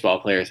hear baseball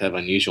players have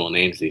unusual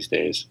names these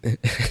days.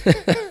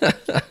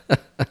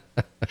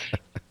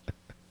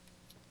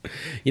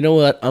 You know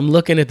what? I'm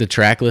looking at the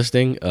track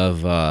listing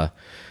of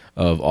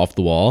Off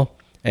the Wall,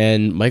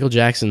 and Michael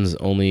Jackson's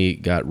only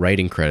got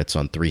writing credits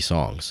on 3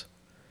 songs.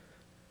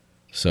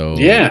 So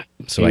Yeah,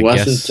 so he I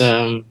wasn't. guess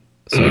so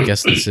I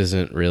guess this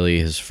isn't really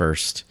his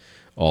first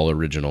all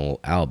original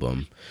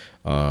album.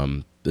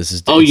 This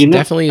is Oh, it's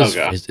definitely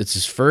okay. it's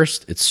his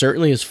first. It's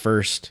certainly his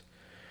first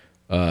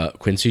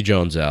Quincy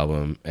Jones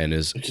album, and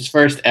is It's his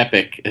first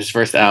Epic, his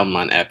first album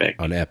on on Epic.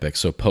 Epic.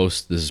 So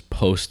this is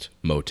post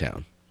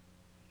Motown.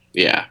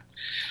 Yeah.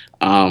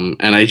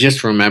 And I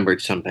just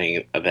remembered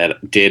something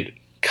that did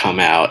come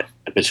out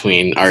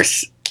between our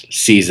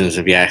seasons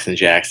of Jackson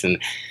Jackson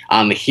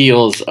on the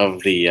heels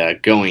of the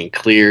Going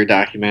Clear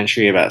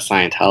documentary about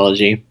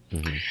Scientology.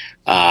 Mm-hmm.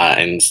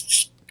 And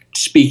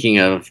speaking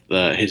of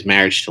his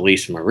marriage to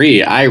Lisa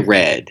Marie, I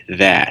read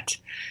that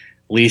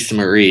Lisa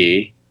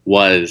Marie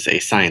was a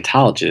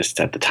Scientologist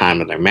at the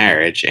time of their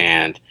marriage,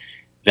 and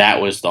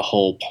that was the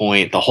whole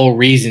point. The whole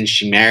reason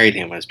she married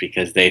him was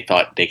because they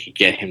thought they could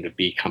get him to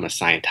become a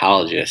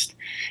Scientologist,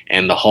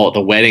 and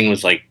the wedding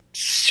was like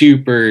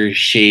super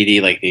shady.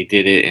 Like they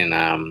did it in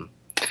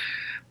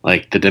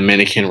like the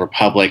Dominican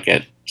Republic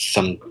at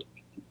some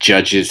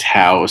judge's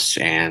house,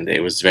 and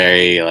it was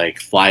very like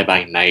fly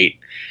by night,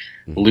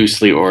 Mm-hmm.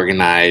 loosely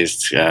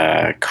organized,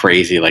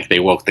 crazy. Like they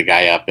woke the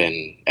guy up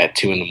at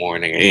 2 in the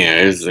morning.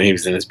 He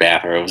was in his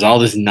bathrobe. It was all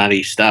this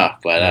nutty stuff.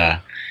 But Yeah.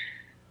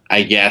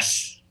 I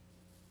guess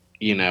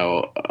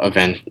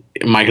event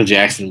Michael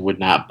Jackson would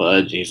not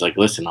budge. He's like,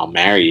 listen, I'll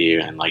marry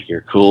you, and like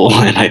you're cool,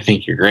 and I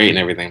think you're great and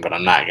everything, but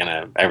I'm not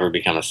gonna ever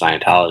become a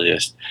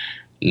Scientologist.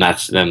 And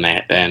that's then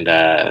that,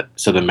 and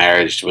so the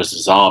marriage was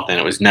dissolved, and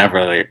it was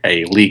never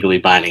a legally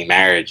binding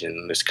marriage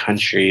in this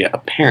country,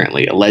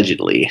 apparently,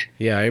 allegedly.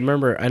 Yeah, I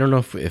remember. I don't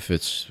know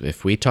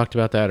if we talked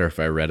about that or if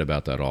I read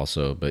about that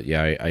also, but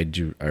yeah, I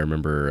do. I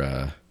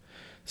remember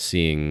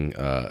seeing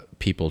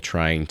people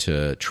trying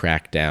to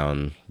track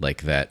down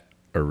like that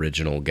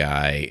original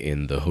guy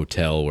in the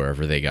hotel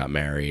wherever they got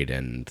married,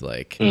 and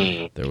like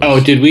there Oh,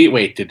 was. did we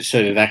wait? Did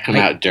that come I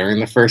out during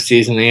the first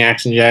season of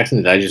Jackson Jackson?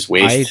 Did I just I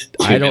waste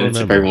I two don't minutes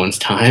of remember. everyone's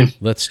time?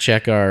 Let's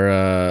check our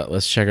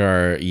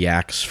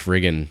Yaks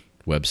friggin'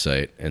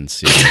 website and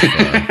see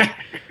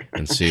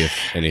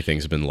if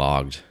anything's been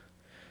logged.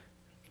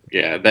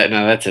 Yeah,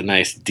 that's a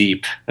nice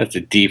deep. That's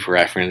a deep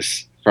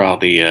reference for all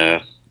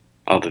the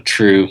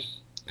true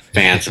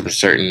fans of a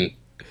certain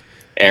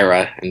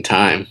era and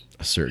time.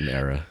 A certain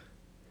era.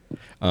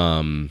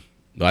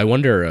 I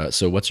wonder.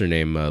 So, what's her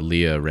name?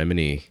 Leah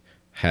Remini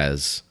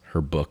has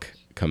her book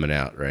coming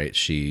out, right?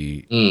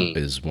 She Mm,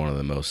 is one of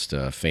the most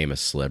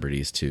famous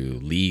celebrities to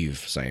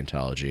leave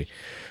Scientology.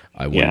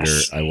 I wonder.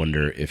 yes. I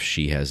wonder if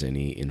she has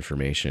any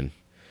information.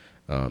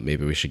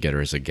 Maybe we should get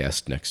her as a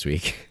guest next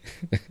week.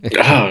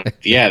 Oh,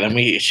 yeah.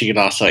 Then she could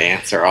also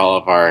answer all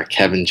of our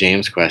Kevin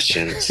James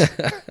questions.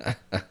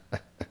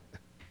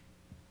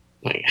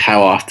 Like,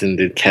 how often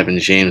did Kevin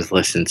James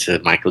listen to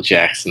Michael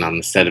Jackson on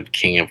the set of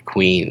King of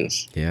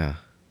Queens? Yeah.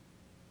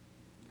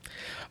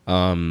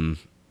 Um.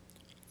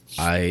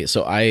 I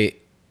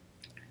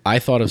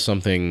thought of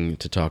something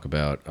to talk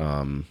about.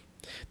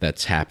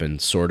 That's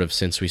happened sort of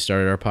since we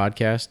started our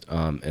podcast.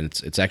 And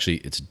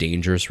it's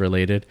dangerous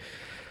related.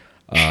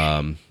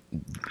 A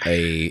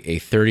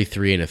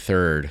 33 and a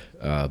third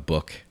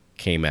book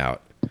came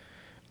out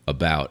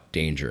about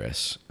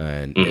Dangerous,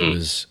 and it Mm-hmm.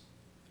 was.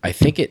 I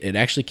think it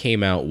actually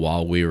came out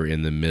while we were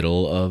in the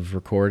middle of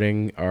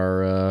recording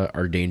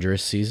our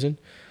Dangerous season.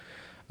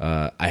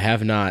 I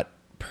have not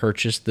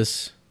purchased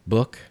this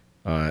book,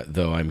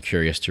 though I'm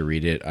curious to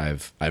read it.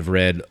 I've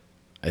read,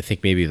 I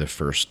think maybe the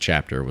first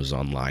chapter was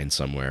online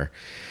somewhere,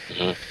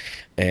 Mhm.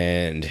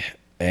 and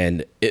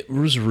it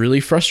was really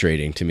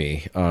frustrating to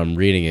me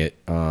reading it.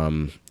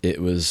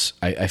 It was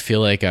I feel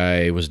like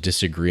I was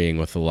disagreeing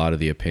with a lot of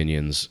the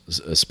opinions,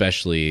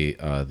 especially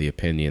the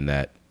opinion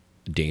that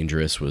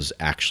Dangerous was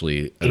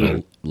actually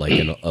like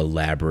an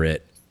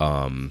elaborate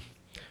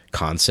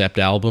concept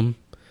album.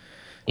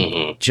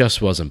 Mhm.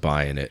 Just wasn't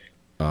buying it.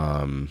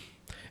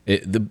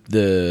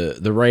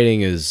 The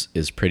writing is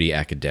pretty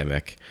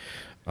academic,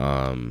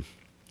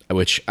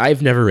 which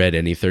I've never read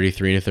any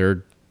 33 and a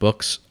third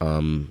books.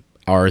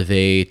 Are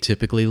they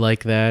typically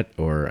like that,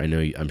 or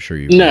I'm sure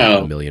you've read a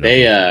No, million of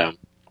them.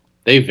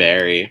 they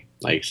vary.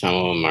 Like some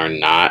of them are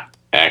not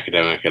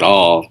academic at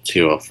all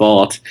to a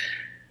fault,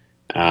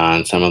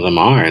 and some of them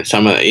are. And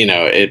some of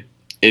it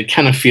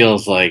kind of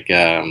feels like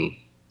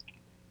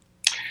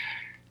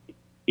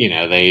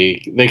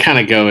they kind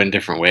of go in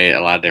different way,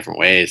 a lot of different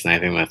ways, and I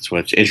think that's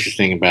what's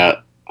interesting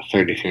about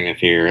 33 and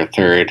a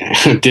third.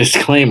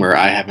 Disclaimer: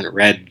 I haven't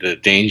read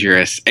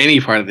any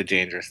part of the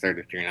Dangerous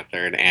 33 and a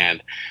third,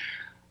 and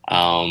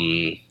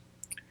um,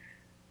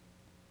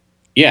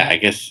 yeah, I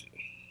guess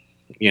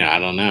I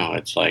don't know.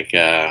 It's like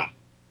I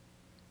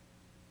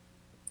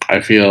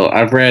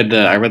read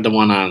the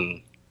one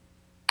on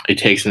It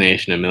Takes a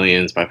Nation of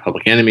Millions by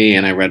Public Enemy,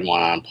 and I read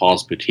one on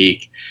Paul's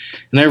Boutique,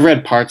 and I've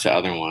read parts of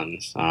other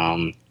ones.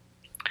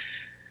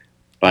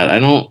 But I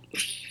don't.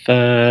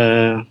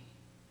 Uh,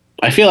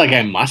 I feel like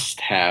I must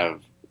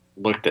have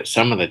looked at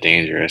some of the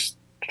Dangerous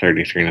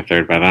 33 and a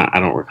third, but I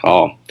don't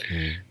recall.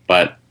 Mm.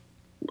 But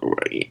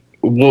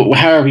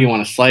however you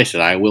want to slice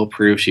it, I will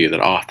prove to you that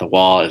Off the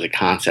Wall is a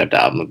concept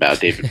album about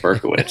David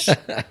Berkowitz.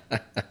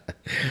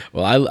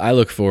 Well, I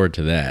look forward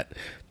to that,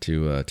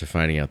 to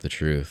finding out the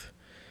truth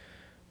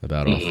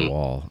about Off the Mm-hmm.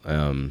 Wall.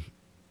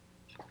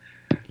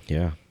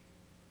 Yeah.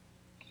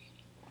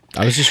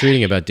 I was just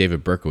reading about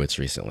David Berkowitz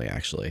recently.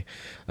 Actually,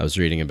 I was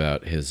reading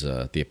about his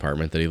the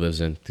apartment that he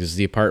lives in, because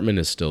the apartment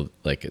is still,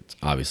 like, it's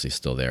obviously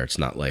still there. It's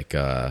not like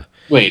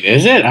Wait,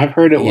 is it? I've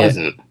heard it yeah,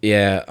 wasn't.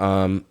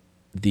 yeah.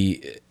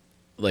 The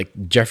like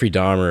Jeffrey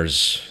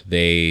Dahmer's,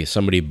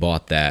 somebody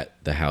bought the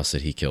house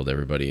that he killed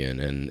everybody in,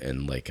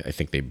 and like I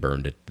think they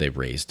burned it, they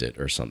razed it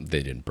or something.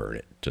 They didn't burn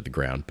it to the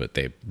ground, but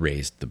they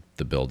razed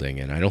the building,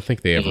 and I don't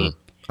think they ever. Mm-hmm.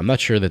 I'm not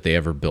sure that they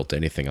ever built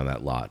anything on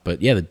that lot.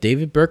 But yeah, the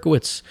David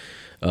Berkowitz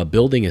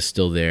building is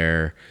still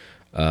there.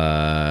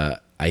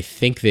 I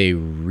think they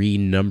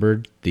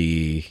renumbered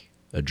the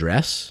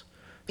address,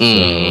 so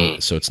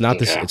Mm-hmm. it's not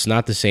this. Okay. It's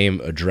not the same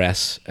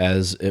address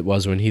as it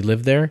was when he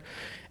lived there.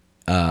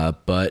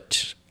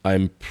 But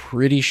I'm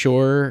pretty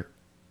sure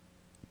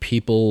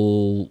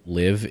people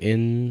live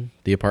in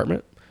the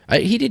apartment.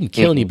 He didn't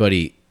kill Mm-hmm.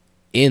 anybody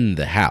in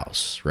the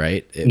house,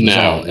 right? It was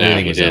No, all no,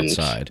 everything he was didn't.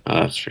 outside.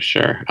 That's for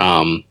sure.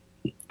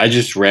 I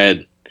just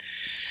read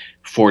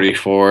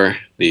 44,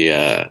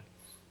 the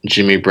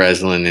Jimmy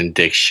Breslin and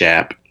Dick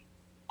Shapp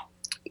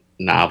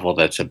novel.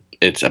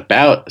 It's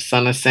about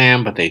Son of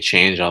Sam, but they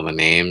change all the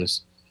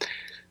names.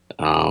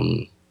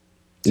 Um,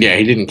 yeah,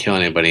 he didn't kill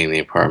anybody in the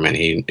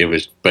apartment.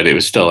 But it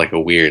was still like a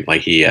weird,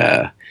 like he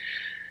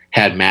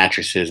had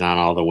mattresses on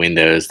all the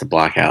windows to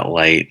block out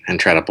light and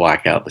try to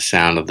block out the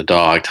sound of the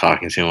dog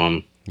talking to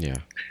him. Yeah,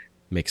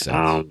 makes sense.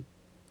 Um,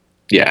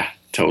 yeah,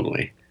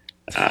 totally.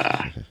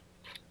 Uh,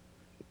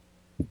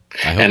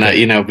 I hope and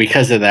that.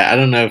 because of that, I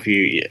don't know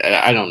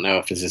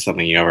if this is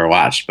something you ever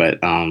watched, but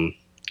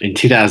in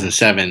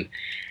 2007,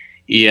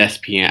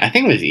 ESPN, I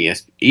think it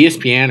was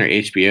ESPN or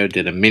HBO,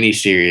 did a mini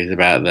series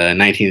about the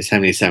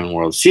 1977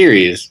 World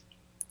Series,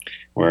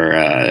 where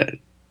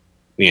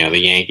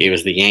it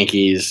was the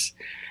Yankees.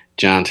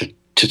 John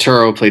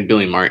Turturro played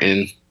Billy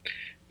Martin,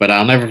 but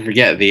I'll never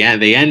forget the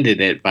end. They ended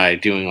it by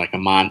doing like a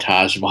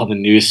montage of all the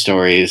news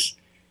stories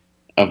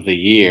of the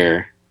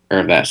year, or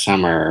of that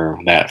summer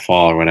or that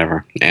fall or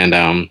whatever,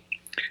 and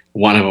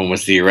one of them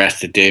was the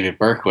arrest of David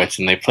Berkowitz,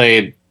 and they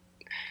played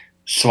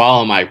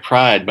 "Swallow My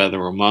Pride" by the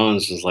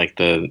Ramones was like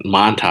the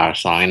montage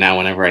song. And now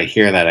whenever I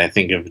hear that, I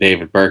think of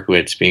David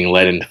Berkowitz being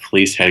led into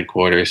police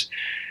headquarters.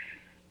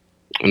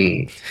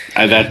 And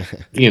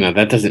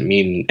that doesn't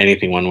mean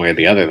anything one way or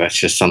the other. That's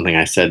just something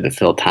I said to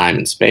fill time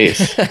and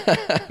space.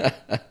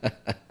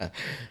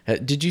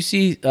 Did you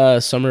see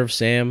Summer of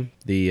Sam,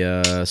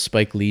 the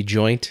Spike Lee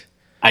joint?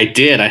 I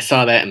did. I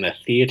saw that in the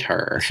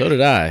theater. So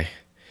did I.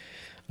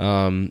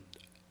 Um,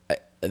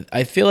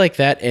 I feel like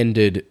that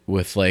ended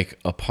with like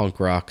a punk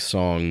rock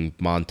song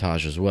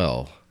montage as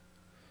well.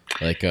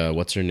 Like,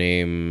 what's her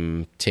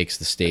name takes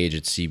the stage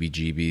at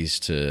CBGB's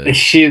to.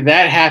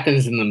 That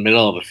happens in the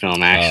middle of the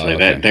film. Oh, Actually,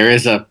 that okay. there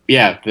is a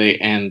yeah.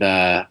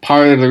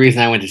 Part of the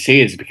reason I went to see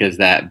it is because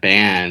that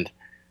band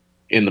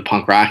in the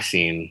punk rock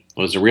scene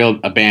was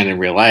a band in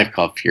real life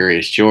called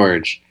Furious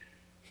George.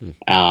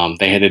 Hmm.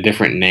 They had a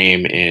different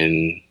name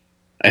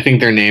I think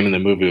their name in the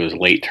movie was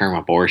Late Term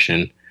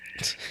Abortion.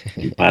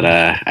 But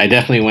I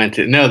definitely went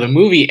to. No, the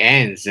movie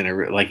ends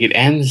it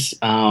ends.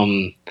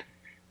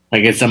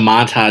 Like it's a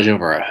montage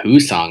over a Who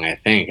song, I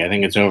think. I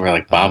think it's over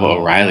like Bob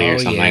O'Reilly or Oh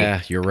something.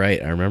 yeah, you're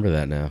right. I remember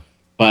that now.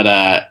 But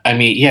I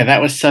mean, yeah,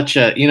 that was such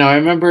a I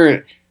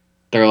remember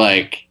they're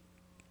like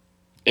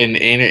in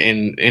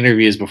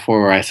interviews before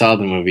where I saw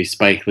the movie,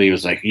 Spike Lee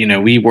was like,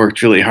 we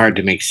worked really hard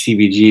to make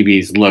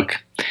CBGBs look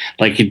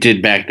like it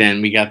did back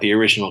then. We got the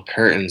original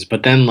curtains,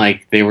 but then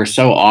like they were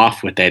so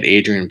off with that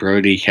Adrian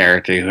Brody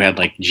character who had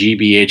like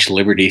GBH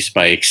Liberty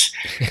spikes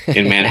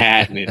in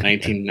Manhattan in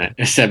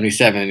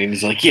 1977, and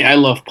he's like, "Yeah, I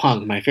love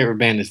punk. My favorite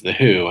band is the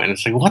Who," and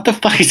it's like, what the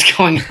fuck is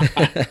going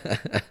on?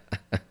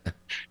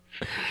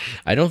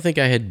 I don't think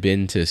I had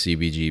been to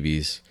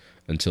CBGB's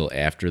until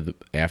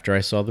after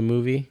I saw the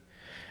movie,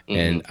 Hmm.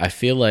 and I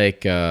feel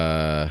like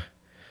the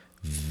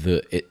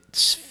it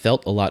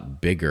felt a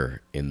lot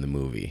bigger in the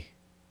movie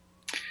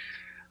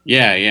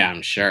Yeah, yeah,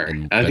 I'm sure.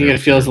 and I think better it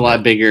feels a lit.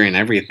 lot bigger in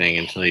everything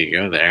until you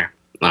go there.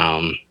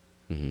 Um,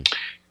 Hmm.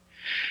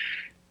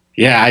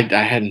 Yeah,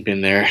 I hadn't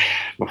been there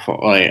before.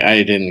 Like,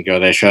 I didn't go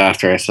there short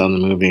after I saw the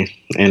movie,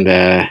 and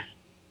I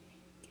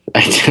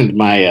did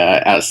my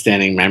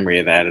outstanding memory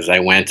of that is I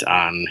went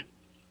on.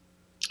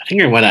 I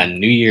think I went on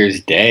New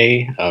Year's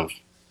Day of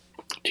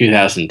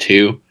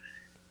 2002,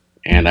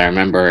 and I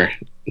remember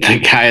the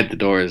guy at the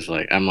door is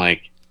like, I'm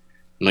like,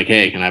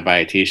 hey, can I buy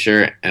a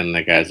T-shirt? And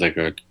the guy's like,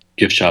 oh,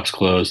 gift shop's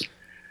closed.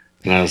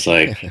 And I was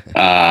like,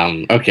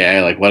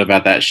 okay, like, what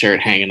about that shirt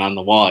hanging on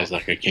the wall? He's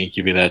like, I can't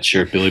give you that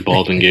shirt. Billy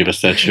Baldwin gave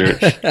us that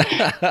shirt.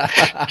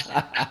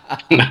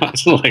 And I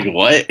was like,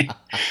 what?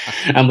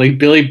 I'm like,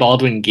 Billy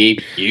Baldwin gave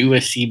you a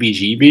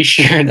CBGB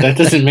shirt? That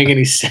doesn't make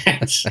any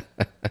sense.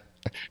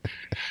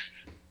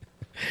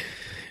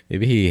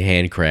 Maybe he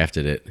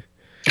handcrafted it.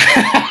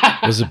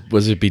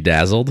 Was it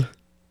bedazzled?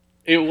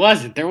 It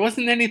wasn't. There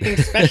wasn't anything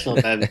special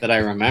that I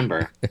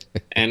remember.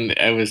 And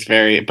it was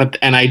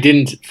and I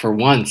didn't, for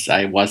once,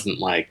 I wasn't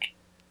like,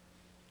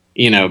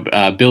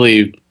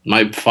 Billy,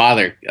 my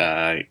father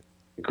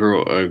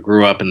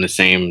grew up in the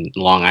same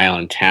Long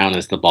Island town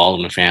as the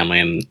Baldwin family,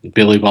 and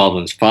Billy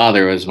Baldwin's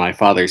father was my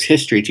father's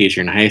history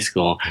teacher in high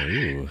school,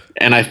 Ooh.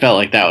 and I felt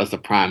like that was the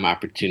prime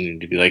opportunity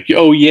to be like,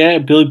 oh yeah,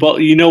 Billy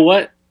Baldwin, you know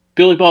what?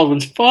 Billy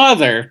Baldwin's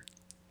father,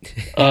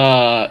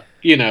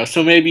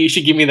 so maybe you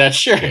should give me that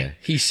shirt. Yeah,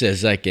 he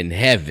says I can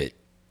have it.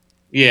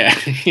 Yeah.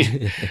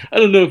 I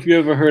don't know if you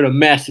ever heard of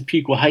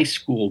Massapequa High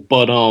School,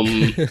 but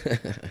I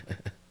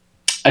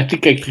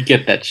think I could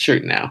get that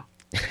shirt now.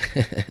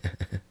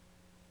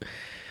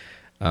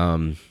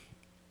 um,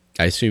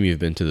 I assume you've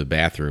been to the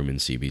bathroom in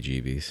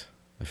CBGB's.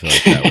 I feel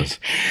like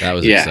that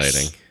was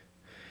exciting. Yes.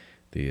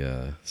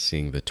 The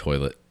seeing the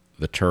toilet,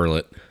 the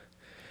turlet.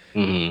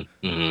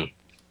 Mm-hmm. Mm-hmm.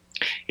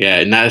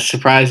 Yeah, not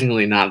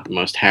surprisingly, not the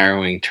most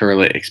harrowing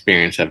turlet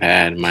experience I've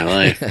had in my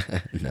life.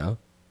 No.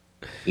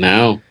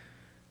 No.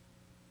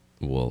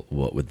 Well,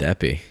 what would that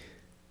be?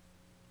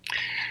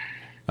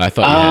 I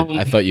thought you had.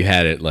 I Um, thought you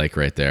had it like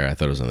right there. I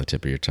thought it was on the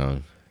tip of your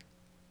tongue.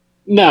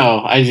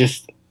 no,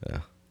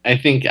 Yeah. I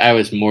think I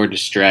was more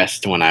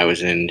distressed when I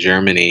was in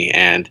Germany,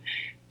 and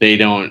they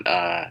don't,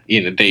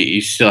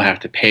 you still have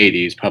to pay to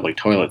use public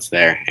toilets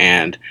there.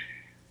 And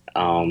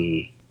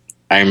um,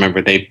 I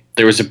remember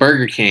there was a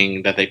Burger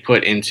King that they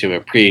put into a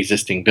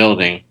pre-existing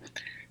building,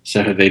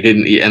 so they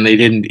didn't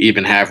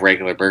even have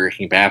regular Burger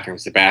King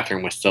bathrooms. The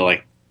bathroom was still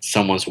like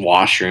someone's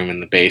washroom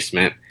in the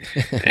basement,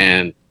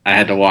 and I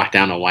had to walk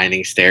down a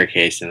winding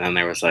staircase, and then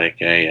there was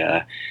like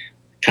a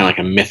kind of like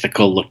a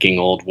mythical looking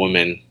old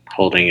woman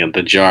holding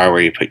the jar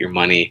where you put your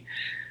money,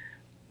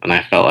 and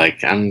I felt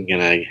like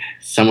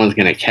someone's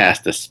gonna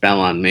cast a spell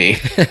on me.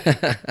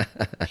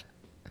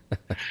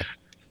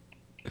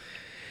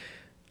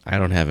 I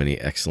don't have any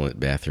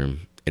excellent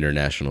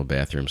international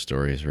bathroom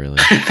stories really.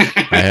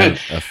 I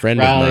have a friend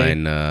of Raleigh.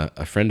 mine.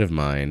 A friend of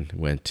mine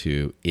went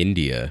to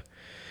India,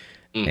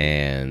 Mm.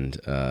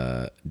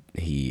 and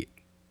he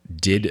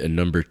did a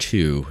number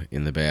two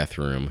in the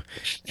bathroom,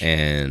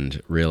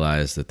 and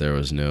realized that there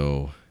was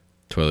no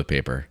toilet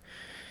paper,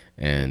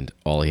 and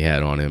all he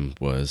had on him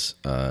was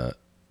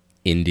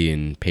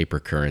Indian paper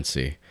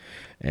currency,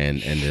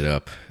 and ended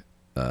up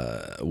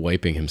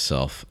wiping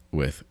himself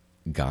with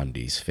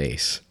Gandhi's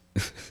face.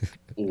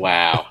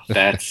 Wow,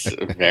 that's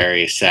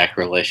very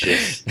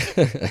sacrilegious.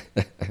 I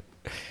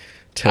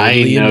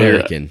Totally know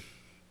American.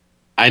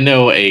 I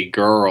know a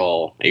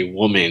girl, a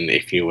woman,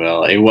 if you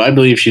will. I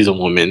believe she's a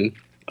woman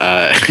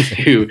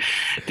who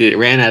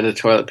ran out of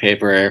toilet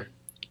paper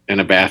in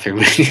a bathroom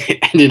and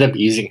ended up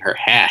using her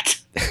hat.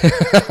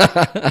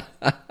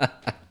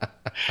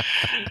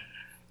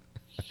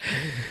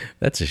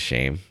 That's a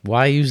shame.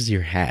 Why use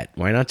your hat?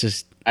 Why not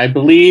just? I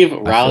believe, I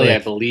feel Raleigh, I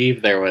like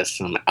believe there was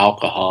some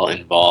alcohol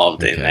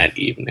involved in okay. that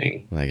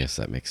evening. Well, I guess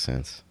that makes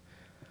sense.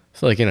 I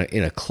feel like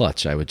in a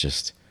clutch, I would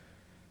just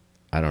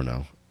I don't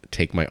know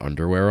take my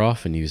underwear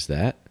off and use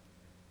that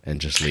and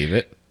just leave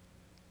it.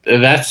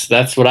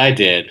 That's what I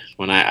did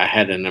when I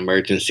had an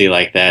emergency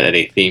like that at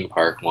a theme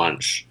park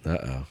once. Uh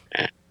oh.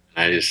 And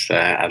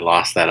I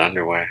lost that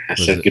underwear. I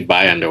Was said it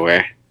goodbye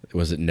underwear.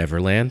 was it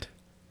Neverland?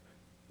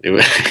 It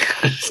was,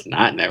 it's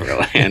not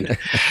Neverland.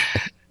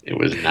 It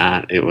was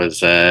not. It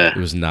was It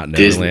was not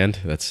Disney. Neverland.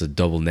 That's a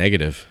double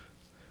negative.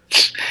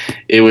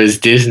 It was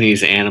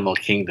Disney's Animal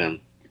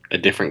Kingdom, a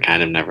different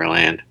kind of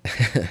Neverland.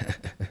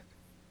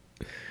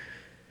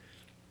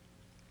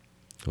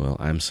 Well,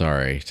 I'm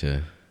sorry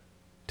to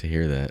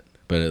hear that,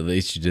 but at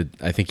least you did.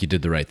 I think you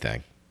did the right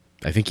thing.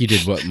 I think you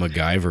did what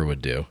MacGyver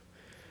would do.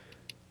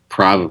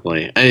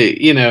 Probably.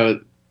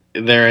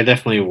 There are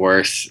definitely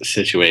worse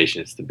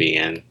situations to be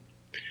in.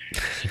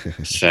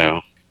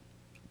 So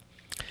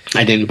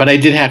I didn't, but I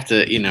did have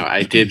to,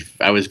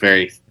 I was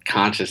very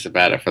conscious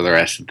about it for the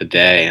rest of the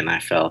day, and I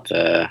felt, you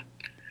know,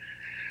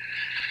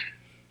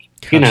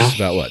 Conscious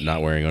about what?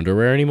 Not wearing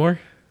underwear anymore?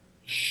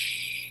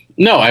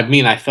 no, I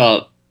mean, I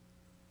felt,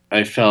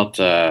 because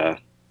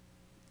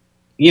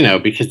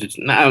it's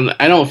not,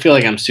 I don't feel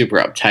like I'm super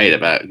uptight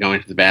about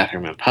going to the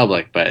bathroom in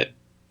public, but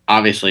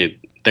obviously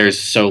there's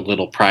so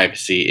little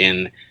privacy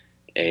in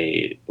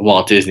a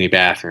Walt Disney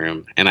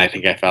bathroom, and I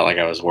think I felt like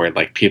I was worried,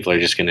 like people are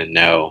just going to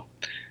know,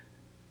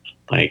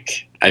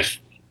 like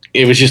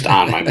it was just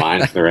on my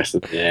mind for the rest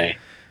of the day.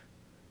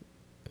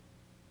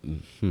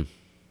 Hmm.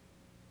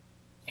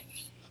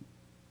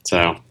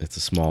 So It's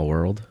a small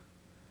world.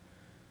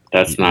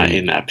 that's not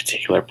in that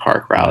particular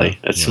park, No, Raleigh.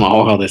 That well,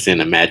 small world is in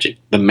the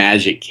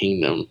Magic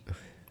Kingdom.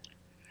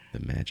 the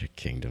Magic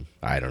Kingdom.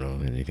 I don't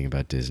know anything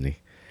about Disney.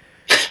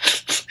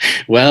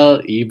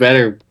 Well, you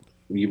better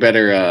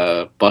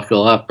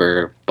buckle up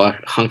or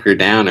hunker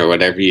down or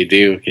whatever you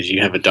do because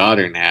you have a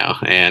daughter now,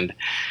 and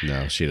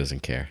No, she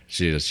doesn't care.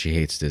 She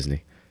hates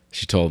Disney.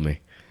 She told me.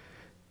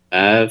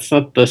 that's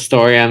not the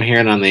story I'm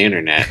hearing on the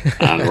internet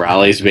on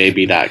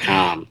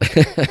RaleighsBaby.com.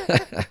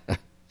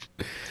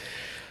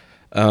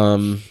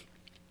 um.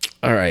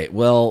 All right.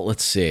 Well,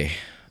 let's see.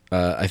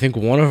 I think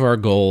one of our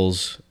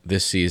goals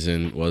this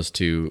season was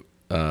to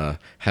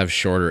have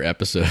shorter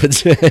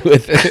episodes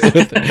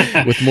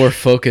with more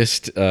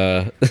focused,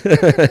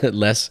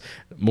 less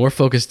more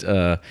focused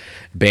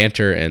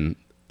banter and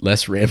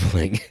less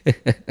rambling.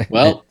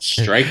 Well,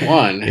 strike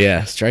one.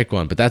 Yeah, strike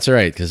one. But that's all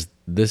right because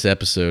this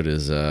episode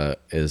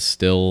is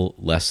still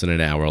less than an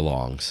hour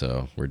long,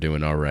 so we're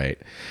doing all right.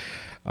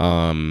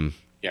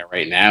 Yeah,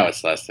 right now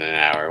it's less than an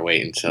hour.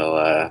 Wait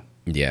until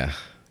Yeah.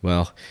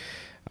 Well,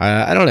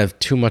 I don't have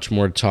too much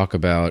more to talk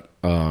about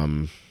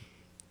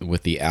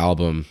with the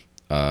album.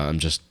 I'm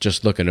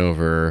just looking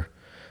over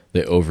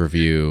the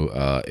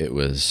overview. It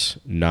was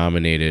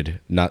nominated.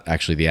 Not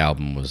actually, the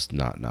album was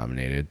not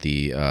nominated.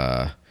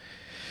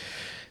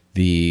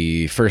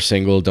 The first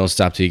single, "Don't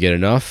Stop Till You Get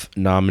Enough,"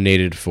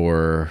 nominated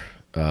for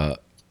a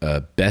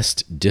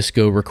Best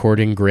Disco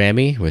Recording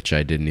Grammy, which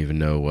I didn't even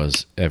know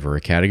was ever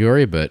a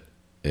category, but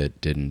it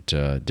didn't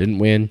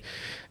win.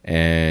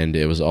 And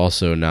it was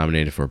also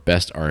nominated for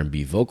Best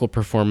R&B Vocal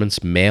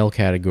Performance, Male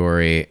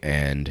category,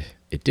 and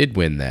it did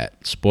win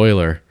that.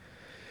 Spoiler,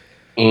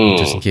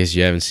 just in case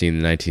you haven't seen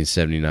the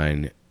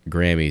 1979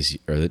 Grammys,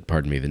 or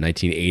pardon me, the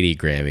 1980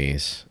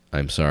 Grammys.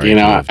 I'm sorry to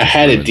have I just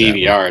had it ruined that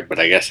one. DVR'd, but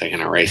I guess I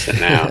can erase it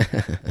now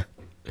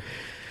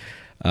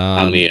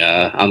on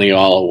the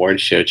All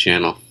Awards Show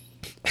channel.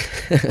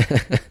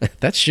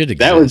 That should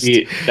That would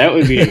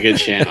exist. be a good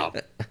channel.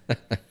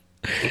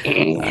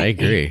 I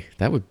agree.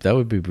 That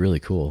would be really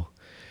cool.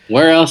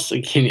 Where else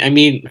I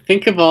mean,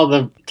 think of all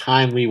the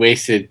time we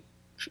wasted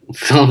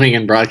filming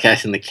and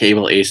broadcasting the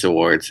Cable Ace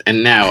Awards,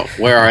 and now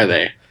where are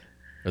they?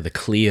 Or the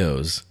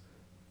Cleos.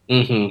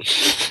 hmm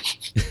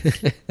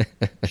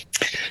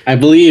I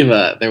believe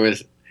there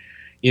was,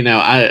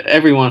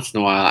 every once in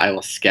a while I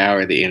will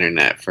scour the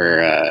internet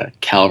for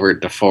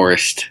Calvert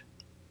DeForest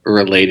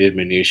related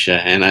minutia,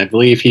 and I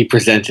believe he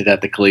presented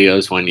at the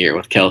Cleos one year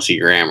with Kelsey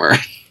Grammer.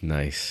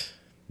 Nice.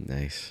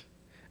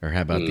 Or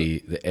how about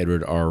the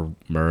Edward R.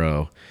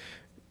 Murrow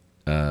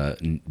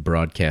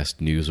Broadcast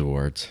News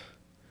Awards?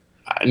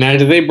 Now,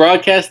 do they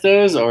broadcast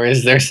those, or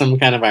is there some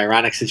kind of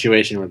ironic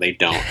situation where they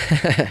don't?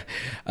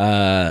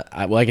 Well,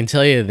 I can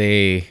tell you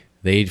they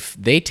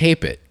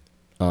tape it.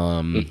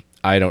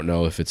 I don't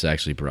know if it's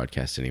actually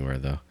broadcast anywhere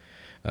though.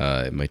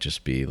 It might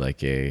just be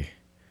like a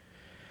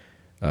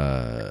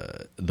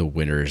the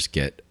winners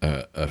get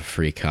a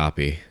free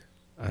copy.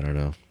 I don't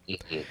know.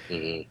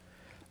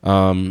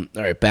 All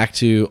right, back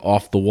to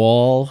Off the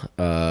Wall.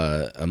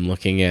 I'm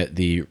looking at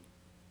the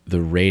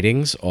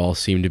ratings. All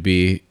seem to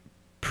be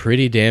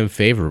pretty damn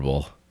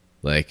favorable,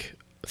 like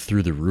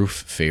through the roof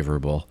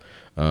favorable.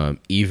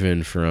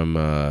 Even from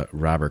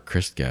Robert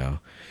Christgau.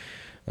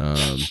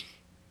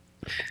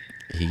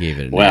 He gave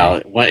it an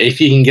Well, if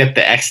you can get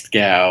the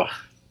Xgow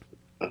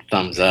a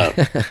thumbs up.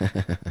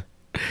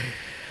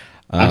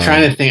 I'm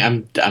trying to think.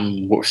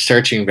 I'm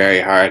searching very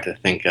hard to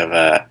think of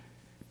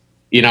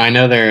I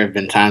know there have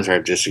been times where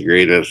I've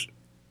disagreed with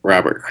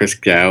Robert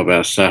Christgau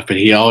about stuff, but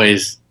he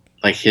always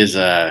like his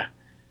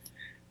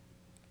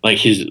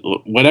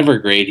whatever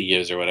grade he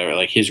gives or whatever,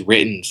 like his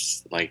written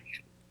like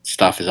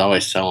stuff is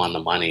always so on the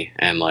money,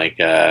 and like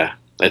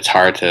it's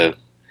hard to.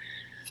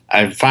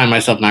 I find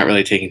myself not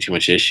really taking too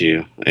much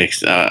issue,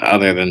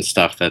 other than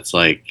stuff that's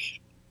like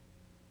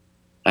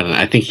I don't know.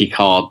 I think he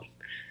called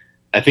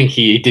I think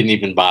he didn't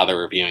even bother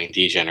reviewing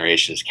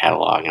D-Generation's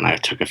catalog, and I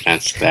took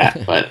offense to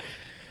that. But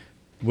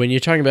when you're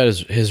talking about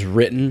his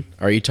written,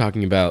 are you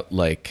talking about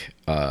like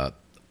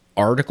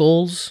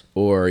articles,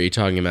 or are you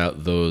talking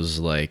about those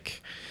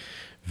like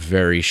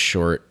very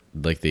short,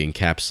 like the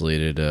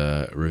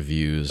encapsulated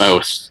reviews?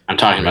 both. I'm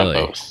talking about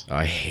Really? both.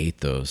 I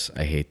hate those.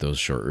 I hate those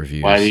short Why do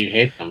reviews. you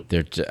hate them?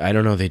 I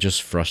don't know, they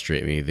just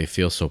frustrate me. They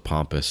feel so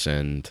pompous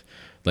and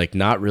like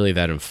not really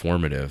that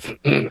informative.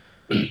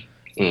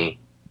 Mm.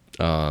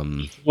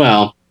 Um,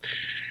 Well,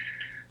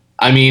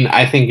 I mean,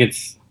 I think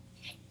it's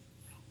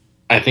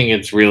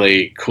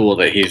really cool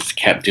that he's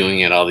kept doing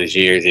it all these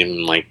years,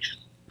 even like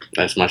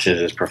as much as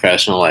his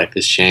professional life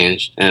has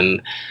changed.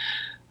 And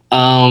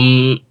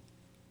um,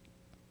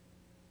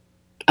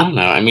 I don't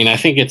know. I mean, I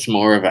think it's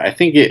more of a, I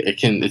think it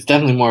can, it's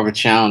definitely more of a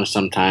challenge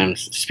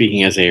sometimes.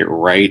 Speaking as a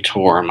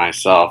writer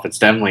myself, it's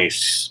definitely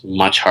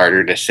much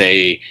harder to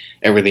say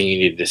everything you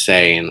need to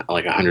say in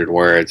like 100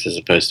 words as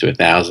opposed to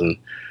 1,000.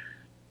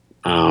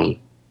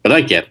 But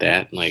I get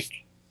that. Like,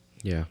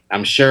 yeah.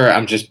 I'm sure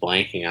I'm just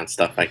blanking on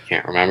stuff I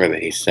can't remember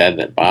that he said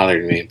that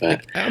bothered me.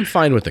 But Like I'm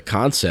fine with the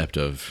concept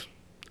of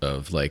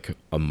like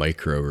a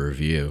micro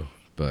review,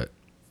 but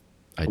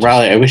I just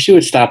Riley, I wish you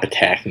would stop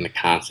attacking the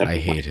concept I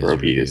of hate micro his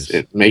reviews. reviews.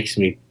 It makes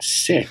me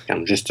sick.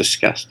 I'm just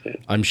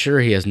disgusted. I'm sure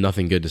he has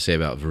nothing good to say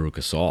about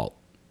Veruca Salt.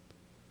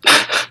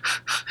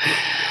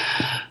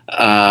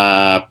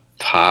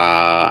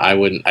 I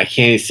wouldn't. I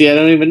can't see. I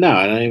don't even know.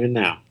 I don't even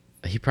know.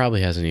 He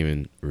probably hasn't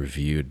even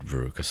reviewed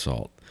Veruca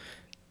Salt.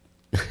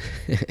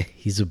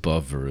 He's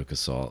above Veruca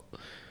Salt.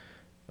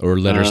 Or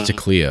Letters to Uh,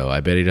 Cleo. I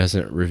bet he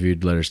doesn't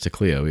reviewed Letters to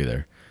Cleo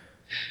either.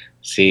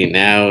 See,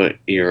 now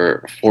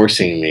you're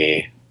forcing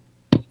me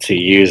to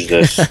use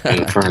this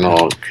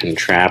infernal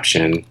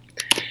contraption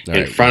All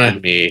in right. front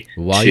of me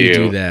While you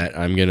do to. that,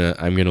 I'm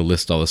gonna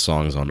list all the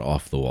songs on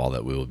Off the Wall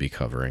that we will be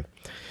covering.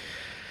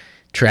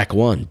 Track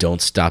 1,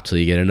 Don't Stop Till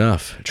You Get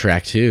Enough.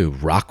 Track 2,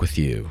 Rock With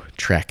You.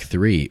 Track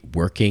 3,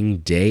 Working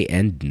Day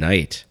and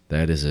Night.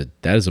 That is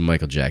a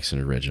Michael Jackson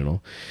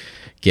original.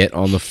 Get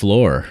on the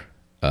Floor.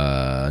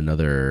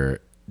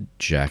 Another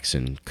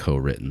Jackson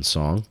co-written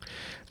song.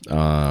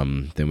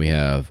 Then we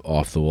have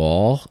Off the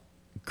Wall,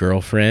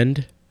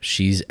 Girlfriend,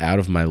 She's Out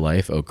of My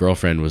Life. Oh,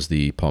 Girlfriend was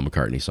the Paul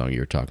McCartney song you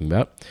were talking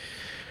about.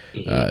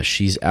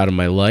 She's Out of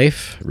My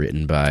Life,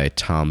 written by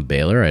Tom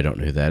Baylor. I don't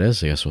know who that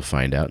is. I guess we'll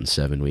find out in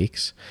 7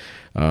 weeks.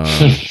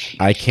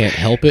 I Can't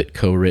Help It,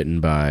 co-written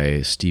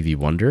by Stevie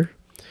Wonder.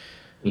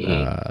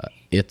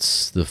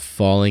 It's the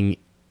Falling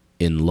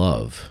in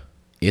Love.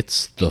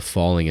 It's the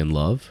Falling in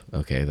Love.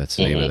 Okay, that's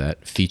the name of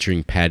that.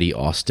 Featuring Patty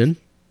Austin.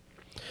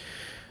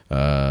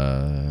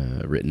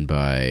 Written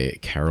by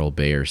Carol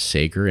Bayer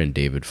Sager and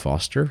David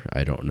Foster.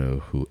 I don't know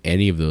who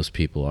any of those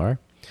people are.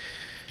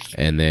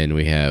 And then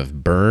we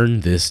have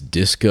Burn This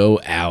Disco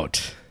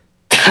Out.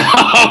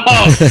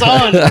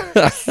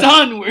 Oh,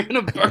 son, we're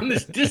gonna burn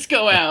this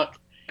disco out.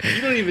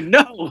 You don't even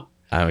know.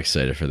 I'm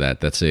excited for that.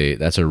 That's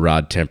a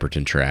Rod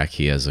Temperton track.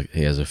 He has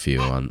a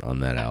few on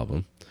that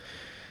album.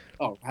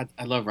 Oh,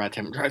 I love Rod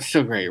Temperton. It's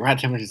so great. Rod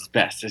Temperton's the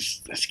best.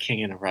 That's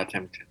king of Rod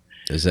Temperton.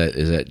 Is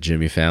that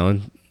Jimmy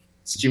Fallon?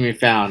 It's Jimmy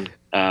Fallon,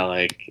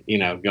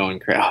 going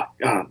crazy.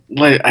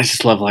 I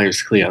just love Letters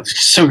to Cleo. It's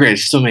so great.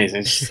 It's so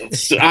amazing.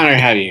 It's an honor to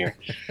have you here.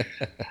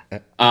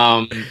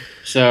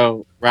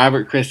 So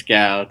Robert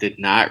Christgau did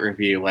not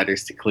review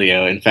Letters to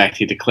Cleo. In fact,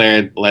 he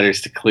declared Letters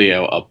to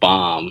Cleo a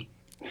bomb.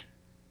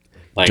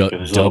 Like with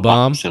his little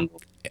bomb symbol.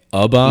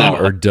 A bomb No,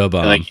 or da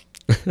bomb? like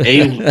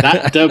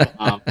not the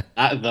bomb,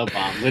 not the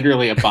bomb.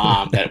 Literally a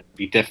bomb that would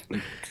be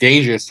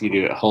dangerous for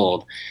you to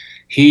hold.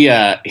 He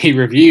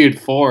reviewed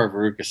 4 of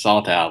Veruca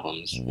Salt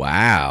albums.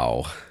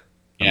 Wow.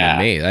 Yeah. I'm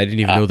amazed. I didn't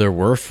even know there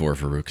were 4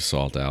 Veruca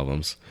Salt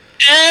albums.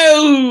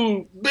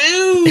 Oh,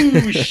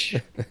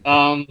 boosh!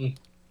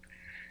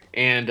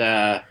 And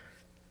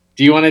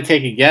do you want to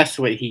take a guess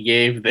what he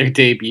gave their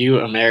debut,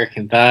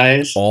 American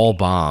Thighs? All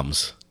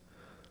bombs.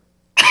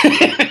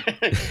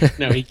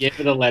 No, he gave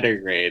it a letter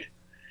grade.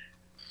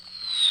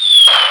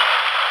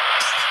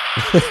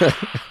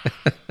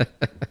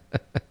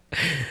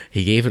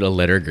 He gave it a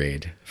letter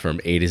grade from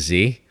A to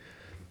Z.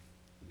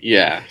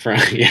 Yeah,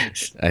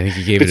 yes. I think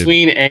he gave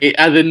between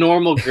the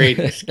normal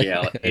grading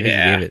scale. I think he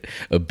gave it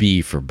a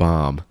B for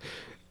bomb.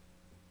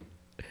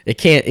 It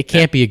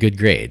can't be a good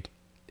grade.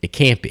 It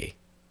can't be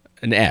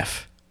an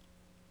F.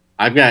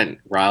 I've got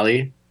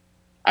Raleigh.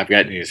 I've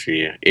got news for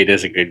you. It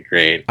is a good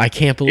grade. I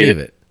can't believe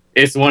it.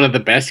 It's one of the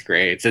best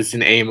grades. It's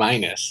an A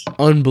minus.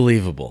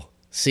 Unbelievable.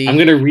 See, I'm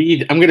gonna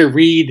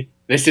read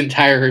this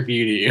entire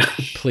review to you.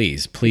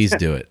 Please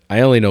do it.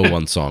 I only know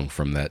one song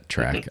from that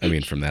track. I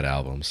mean, from that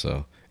album.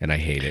 So, and I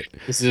hate it.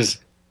 This is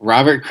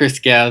Robert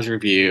Christgau's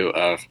review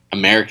of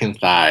American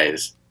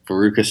Thighs,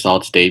 Veruca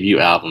Salt's debut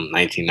album,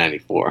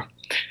 1994.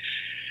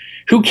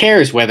 Who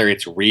cares whether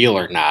it's real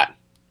or not?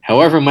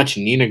 However much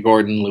Nina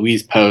Gordon,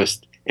 Louise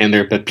Post, and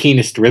their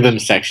Bapinist rhythm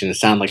section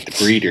sound like the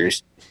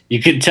Breeders,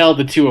 you could tell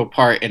the two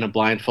apart in a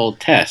blindfold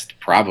test,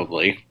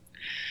 probably.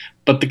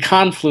 But the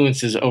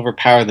confluences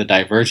overpower the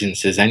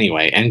divergences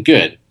anyway, and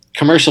good.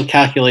 commercial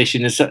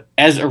calculation is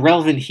as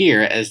irrelevant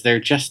here as their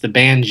just the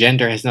band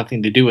gender has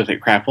nothing to do with it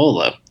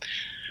crapola.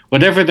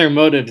 Whatever their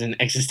motives in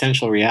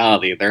existential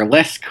reality, they're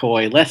less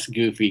coy, less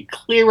goofy,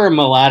 clearer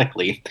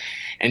melodically,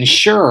 and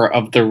surer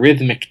of the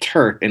rhythmic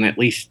turf, and at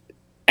least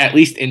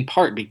in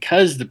part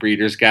because the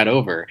breeders got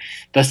over,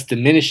 thus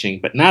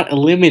diminishing but not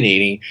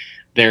eliminating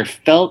their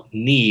felt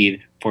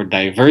need for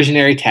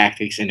diversionary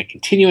tactics in a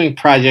continuing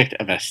project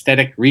of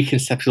aesthetic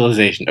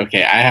reconceptualization.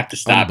 Okay, I have to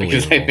stop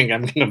because I think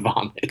I'm going to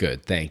vomit.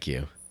 Good, thank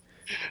you.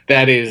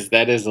 That is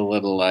a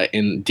little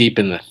in deep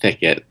in the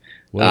thicket.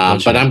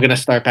 But I'm going to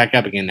start back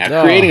up again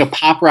now. Creating a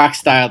pop rock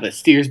style that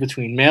steers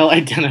between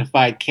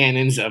male-identified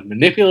canons of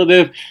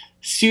manipulative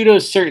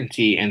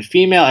pseudo-certainty and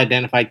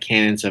female-identified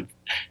canons of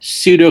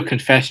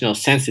pseudo-confessional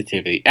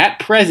sensitivity. At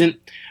present,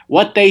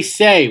 what they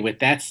say with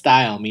that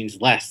style means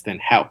less than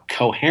how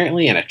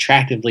coherently and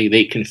attractively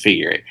they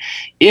configure it.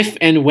 If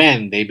and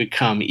when they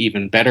become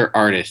even better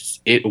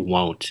artists, it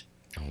won't.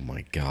 Oh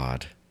my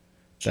God.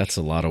 That's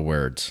a lot of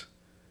words.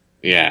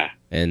 Yeah.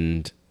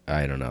 And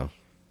I don't know.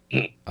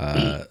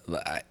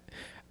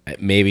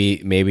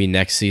 Maybe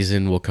next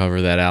season we'll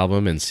cover that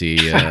album and see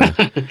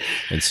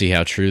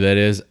how true that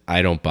is.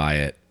 I don't buy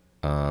it.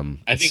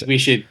 I think we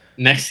should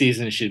next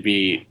season should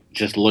be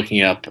just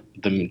looking up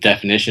the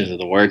definitions of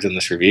the words in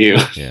this review.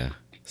 Yeah,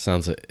 it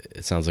sounds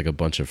like a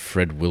bunch of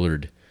Fred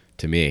Willard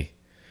to me.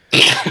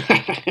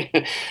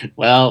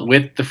 Well,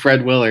 with the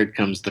Fred Willard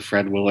comes the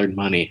Fred Willard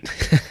money.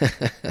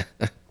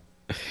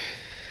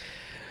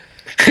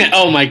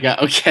 Oh my God!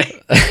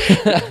 Okay,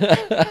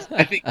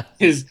 I think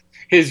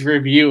his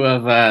review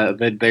of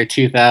their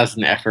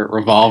 2000 effort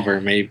Revolver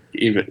may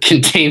even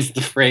contains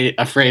a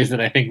phrase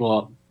that I think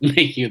will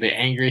make you the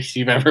angriest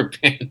you've ever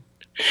been.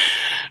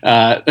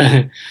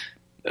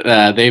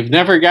 They've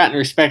never gotten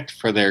respect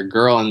for their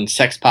girl and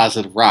sex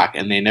positive rock,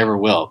 and they never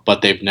will.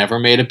 But they've never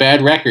made a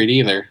bad record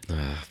either.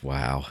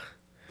 Wow.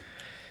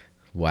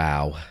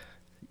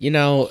 You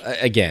know,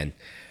 again,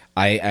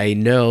 I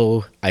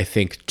know, I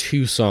think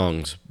 2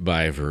 songs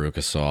by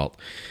Veruca Salt,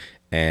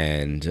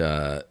 and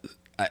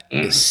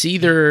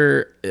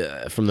Seether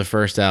from the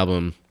first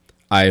album,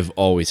 I've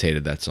always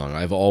hated that song.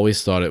 I've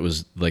always thought it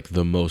was like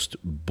the most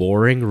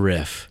boring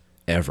riff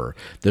ever.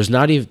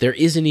 There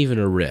isn't even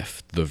a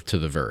riff to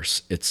the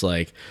verse. It's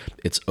like,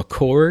 it's a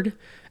chord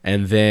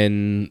and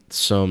then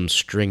some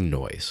string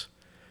noise,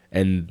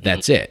 and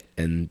that's it.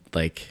 And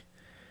like,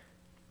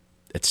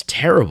 it's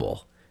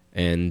terrible.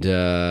 And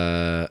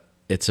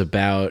it's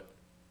about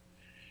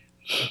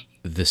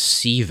the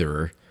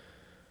Seether,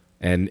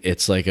 and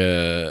it's like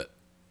their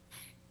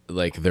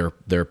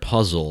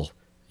puzzle.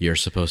 You're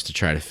supposed to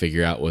try to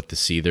figure out what the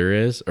Seether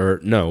is, or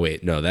no,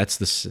 that's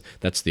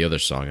the other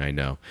song I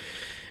know.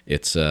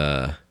 It's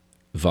Volcano.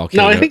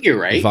 No, I think you're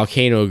right.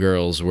 Volcano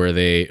Girls, where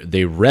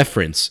they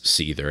reference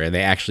Seether and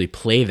they actually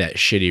play that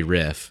shitty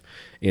riff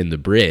in the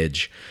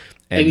bridge.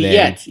 And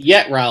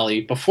yet,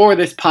 Raleigh, before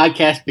this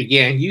podcast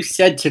began, you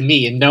said to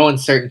me in no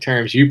uncertain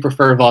terms you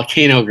prefer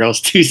Volcano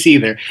Girls to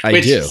Seether,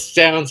 which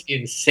sounds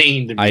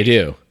insane to me. I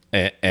do.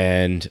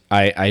 And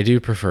I do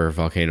prefer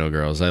Volcano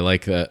Girls. I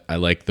like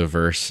the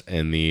verse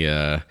and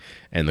the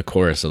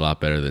chorus a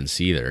lot better than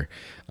Seether.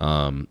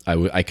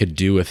 I could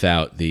do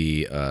without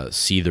the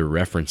Seether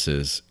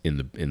references in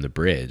the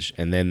bridge,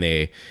 and then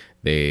they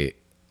do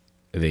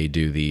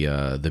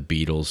the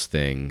Beatles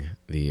thing.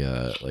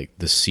 Like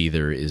the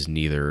Seether is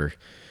neither.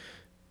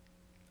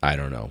 I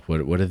don't know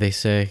what did they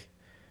say.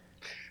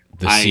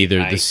 The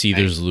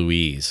Seether's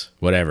Louise,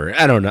 whatever.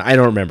 I don't know. I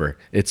don't remember.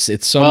 It's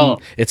some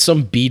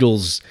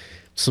Beatles,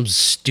 some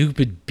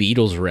stupid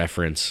Beatles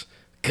reference.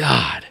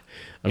 God.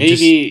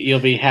 You'll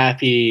be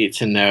happy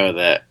to know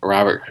that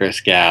Robert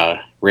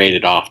Christgau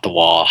rated Off the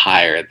Wall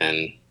higher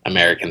than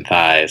American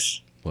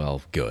Thighs.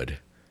 Well, good.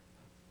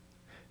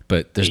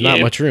 But there's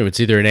not much room. It's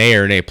either an A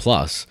or an A+.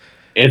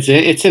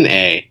 It's an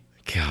A.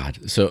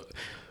 God. So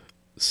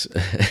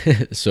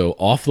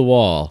Off the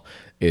Wall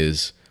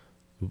is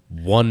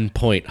 1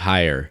 point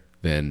higher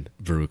than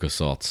Veruca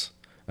Salt's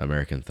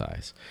American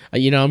Thighs.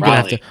 I'm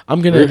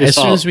gonna as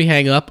soon as we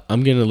hang up,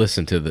 I'm gonna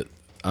listen to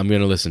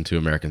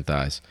American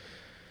Thighs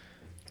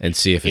and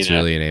see if it's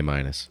really an A-.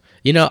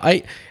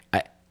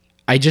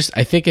 I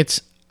think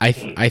it's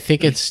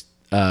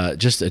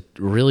just a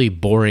really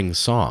boring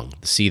song.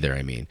 Seether,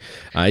 I mean,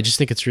 I just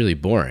think it's really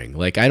boring.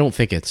 Like, I don't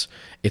think it's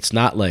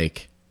not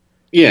like,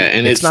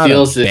 and it's it not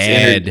steals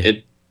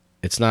bad.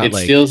 It's not it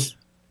like. Steals,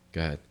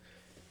 go ahead.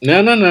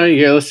 No.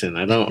 You listen.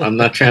 I'm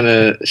not trying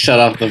to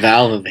shut off the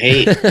valve of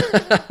hate.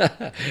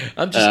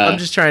 I'm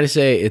just trying to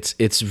say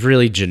it's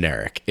really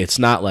generic. It's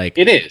not like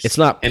it is. It's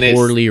not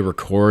poorly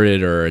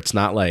recorded, or it's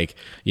not like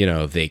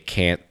they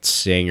can't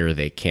sing or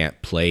they can't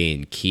play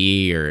in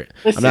key. Or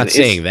I'm not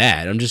saying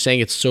that. I'm just saying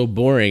it's so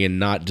boring and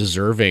not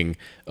deserving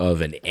of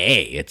an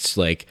A. It's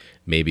like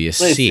maybe a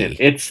C.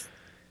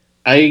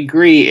 I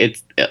agree.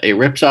 It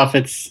rips off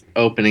its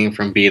opening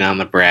from Beat on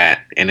the Brat,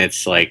 and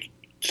it's like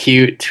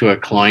cute to a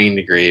cloying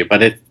degree,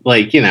 but it's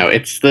like,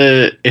 it's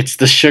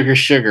the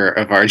sugar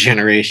of our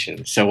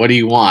generation. So what do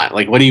you want?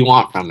 Like, what do you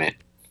want from it?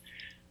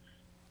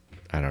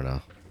 I don't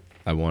know.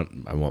 I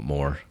want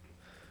more.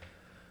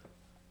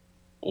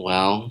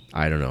 Well,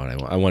 I don't know what I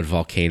want. I want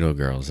Volcano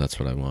Girls. That's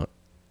what I want.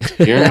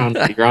 you're on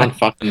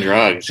fucking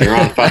drugs. You're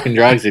on fucking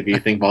drugs if you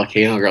think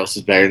Volcano Girls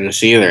is better than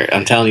Seether.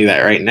 I'm telling you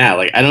that right now.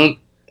 Like I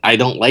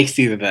don't like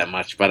Seether that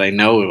much, but I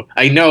know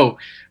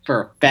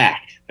for a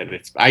fact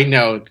that I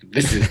know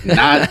this is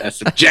not a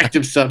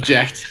subjective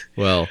subject.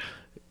 Well,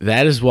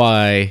 that is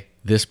why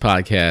this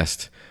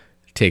podcast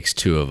takes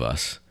two of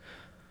us.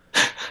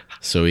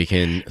 So we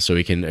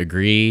can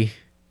agree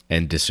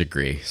and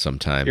disagree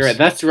sometimes. You're right.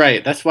 That's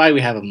right. That's why we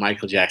have a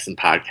Michael Jackson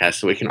podcast,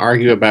 so we can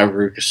argue about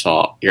Veruca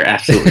Salt. You're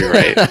absolutely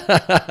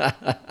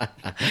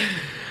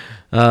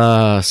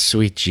right.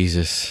 Sweet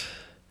Jesus.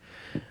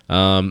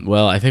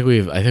 Well, I think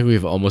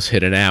we've almost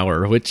hit an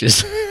hour, which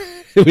is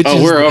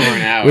We're over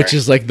an hour. which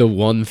is like the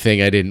one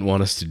thing I didn't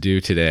want us to do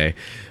today.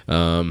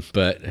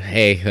 But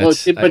hey,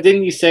 But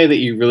didn't you say that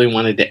you really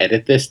wanted to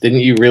edit this? Didn't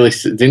you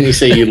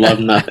say you love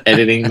enough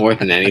editing more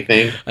than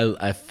anything?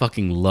 I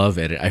fucking love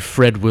edit. I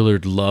Fred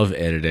Willard love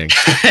editing.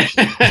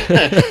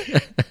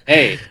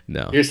 Hey,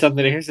 No. Here's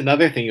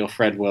another thing you'll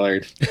Fred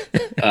Willard.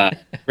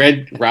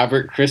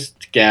 Robert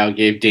Christgau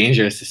gave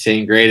Dangerous the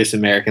same grade as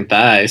American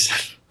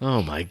Thighs.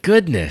 Oh my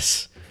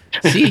goodness.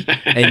 See?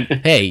 And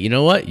hey, you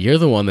know what? You're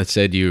the one that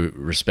said you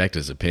respect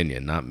his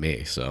opinion, not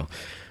me. So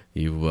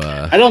you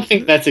I don't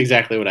think that's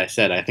exactly what I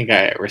said. I think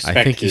I respect.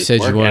 I think you his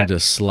said you work wanted ethic. to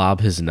slob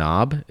his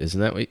knob.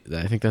 Isn't that what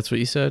I think that's what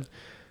you said?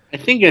 I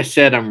think I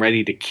said I'm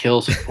ready to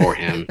kill for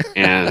him,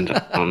 and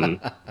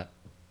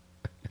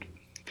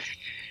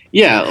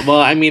yeah.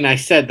 Well, I mean, I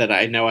said that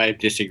I know I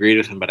disagreed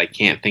with him, but I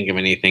can't think of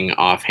anything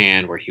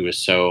offhand where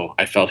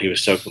I felt he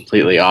was so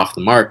completely off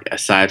the mark,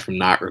 aside from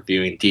not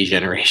reviewing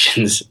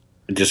D-Generation's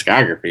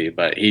discography.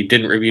 But he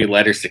didn't review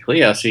Letters to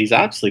Cleo, so he's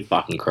obviously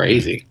fucking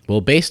crazy.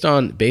 Well, based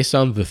on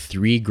the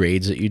three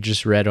grades that you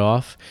just read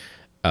off,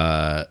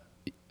 Off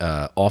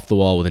the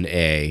Wall with an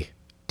A,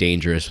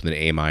 Dangerous with an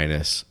A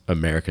minus,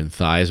 American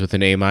Thighs with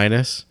an A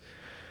minus.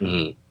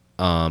 Mhm.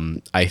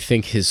 I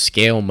think his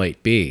scale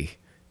might be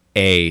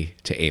A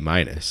to A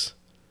minus.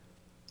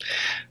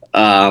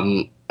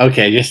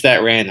 Okay, just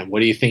that random.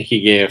 What do you think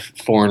he gave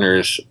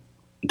Foreigners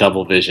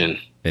Double Vision?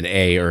 An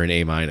A or an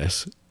A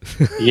minus.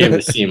 He gave it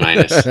a C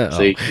minus. So Oh, well,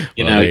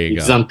 there you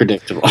it's go.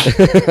 unpredictable.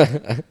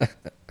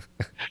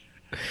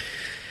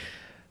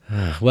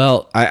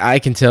 Well, I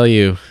can tell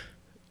you,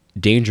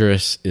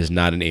 Dangerous is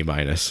not an A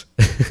minus.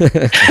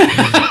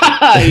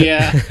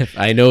 Yeah.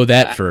 I know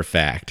that for a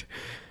fact.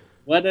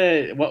 What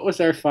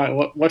was our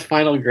what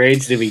final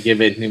grades did we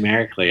give it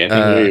numerically? I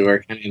think we were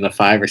kind of in the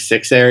 5 or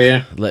 6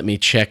 area. Let me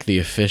check the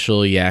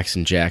official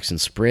Jackson Jackson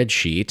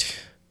spreadsheet.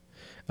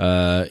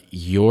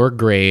 Your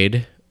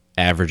grade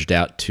averaged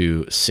out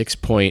to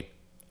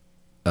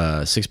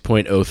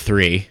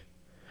 6.03,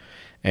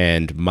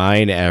 and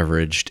mine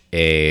averaged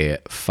a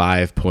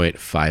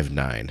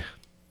 5.59.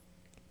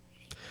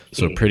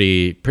 So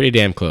pretty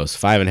damn close.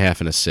 5.5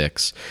 and a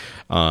 6.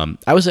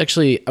 I was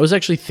actually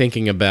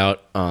thinking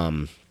about.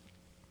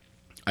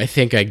 I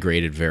think I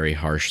graded very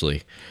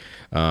harshly.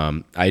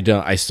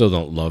 I still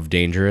don't love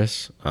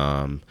Dangerous,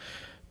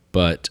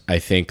 but I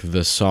think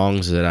the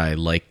songs that I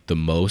liked the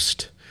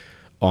most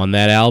on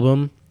that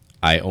album,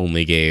 I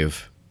only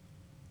gave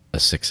a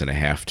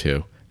 6.5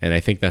 to, and I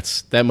think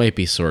that might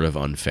be sort of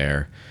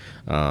unfair.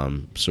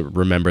 So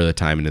Remember the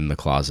Time and In the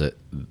Closet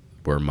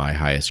were my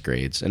highest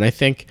grades, and I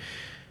think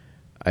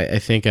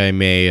I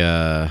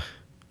may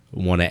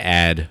want to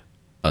add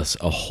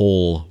a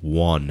whole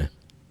 1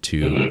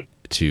 to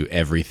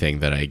everything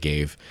that I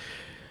gave.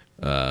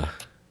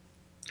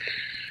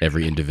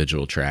 Every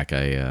individual track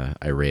I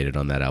rated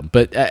on that album,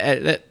 but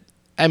I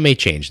may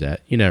change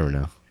that. You never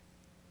know.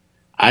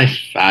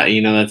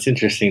 That's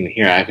interesting to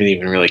hear. I haven't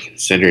even really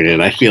considered it.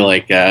 I feel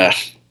like I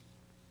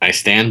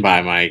stand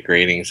by my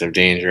gradings of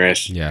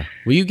Dangerous. Yeah.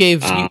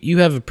 Well, you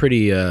have a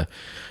pretty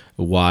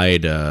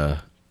wide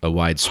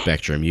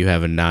spectrum. You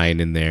have a 9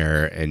 in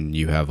there, and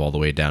you have all the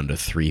way down to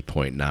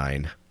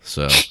 3.9.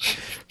 So.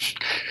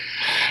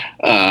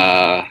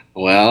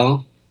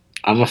 Well,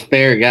 I'm a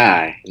fair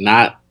guy.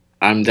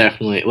 I'm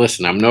definitely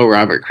listen. I'm no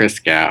Robert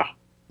Christgau.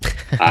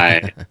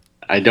 I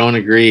don't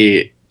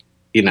agree.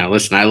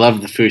 Listen. I love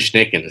the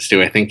Fushnikins.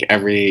 Do I think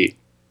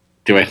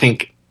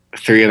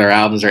 3 of their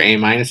albums are A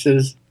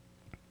minuses?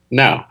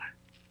 No,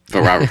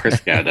 but Robert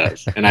Christgau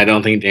does, and I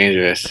don't think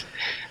Dangerous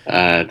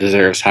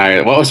deserves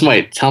higher.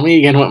 Tell me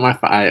again what my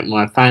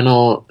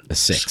final A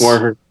 6. score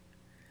for?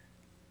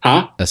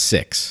 Huh? A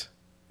 6.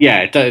 Yeah,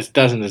 it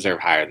doesn't deserve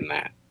higher than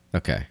that.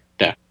 Okay.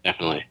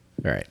 Definitely.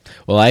 All right.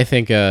 Well, I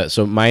think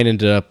so. Mine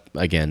ended up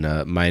again.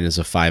 Mine is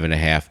a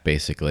 5.5,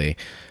 basically.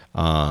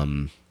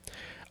 I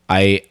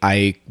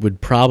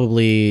would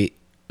probably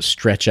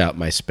stretch out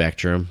my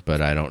spectrum,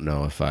 but I don't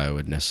know if I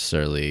would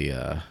necessarily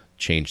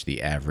change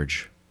the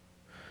average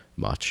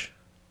much.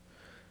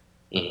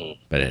 Mm-hmm.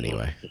 But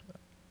anyway,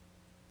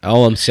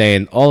 all I'm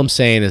saying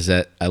is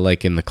that I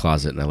like In the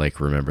Closet and I like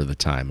Remember the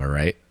Time. All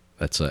right,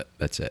 that's it.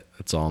 That's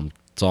all I'm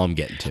That's all I'm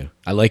getting to.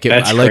 I like it.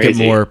 That's I like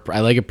crazy. it more.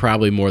 I like it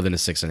probably more than a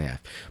 6.5.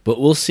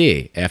 But we'll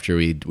see after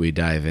we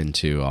dive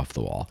into Off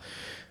the Wall.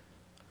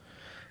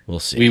 We'll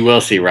see. We will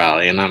see,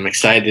 Raleigh, and I'm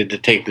excited to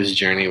take this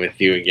journey with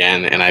you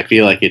again. And I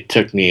feel like it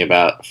took me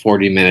about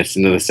 40 minutes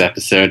into this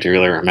episode to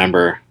really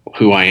remember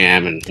who I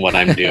am and what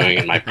I'm doing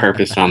and my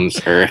purpose on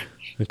this earth.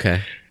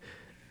 Okay.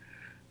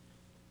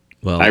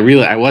 Well,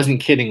 I wasn't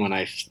kidding when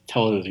I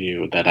told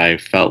you that I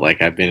felt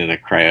like I've been in a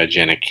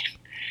cryogenic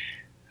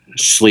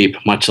sleep,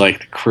 much like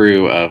the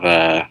crew of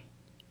the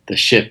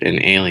ship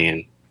in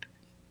Alien.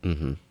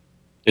 mm-hmm.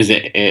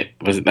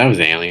 That was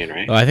Alien,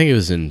 right? I think it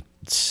was in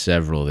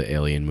several of the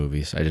Alien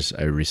movies.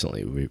 I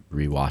recently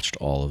rewatched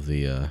all of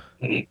the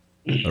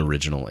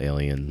original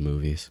Alien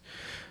movies.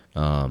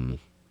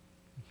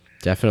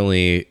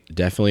 Definitely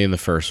in the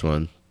first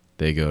one,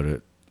 they go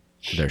to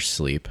their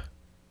sleep,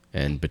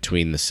 and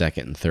between the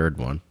second and third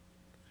one,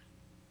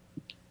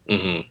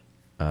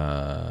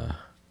 Mm-hmm.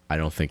 I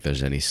don't think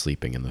there's any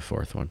sleeping in the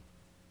fourth one.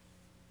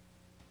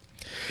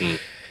 Mm.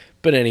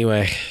 But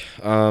anyway,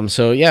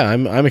 so yeah,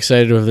 I'm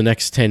excited over the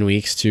next 10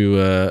 weeks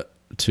to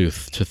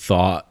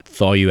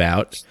thaw you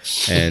out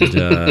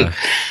and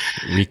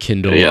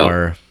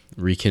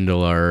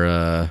rekindle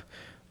our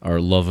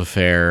love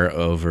affair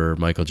over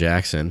Michael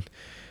Jackson,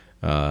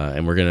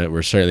 and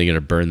we're certainly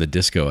gonna burn the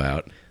disco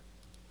out.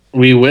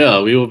 We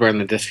will burn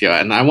the disco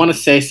out. And I want to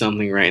say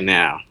something right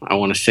now. I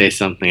don't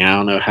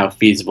know how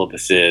feasible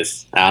this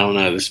is. I don't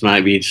know. This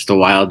might be just a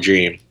wild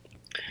dream.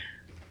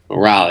 But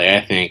Raleigh, I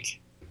think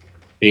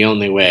the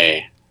only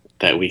way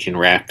that we can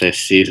wrap this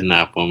season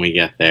up when we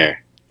get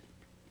there,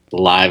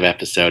 live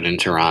episode in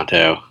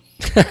Toronto.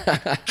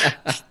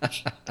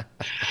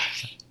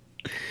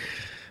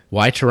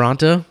 Why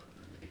Toronto?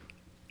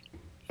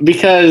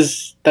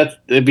 Because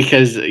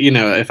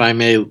if I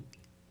may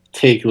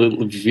take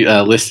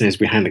listeners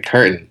behind the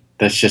curtain,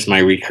 that's just my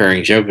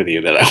recurring joke with you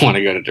that I want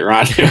to go to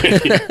Toronto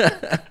with you.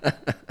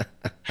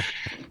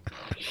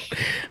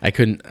 I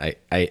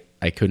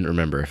couldn't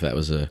remember if that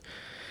was a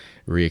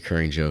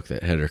reoccurring joke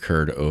that had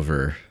occurred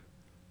over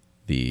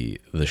the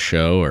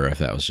show, or if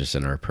that was just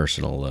in our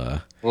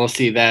personal. Well,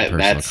 see that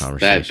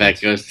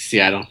goes to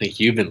see. I don't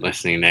think you've been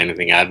listening to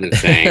anything I've been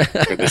saying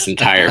for this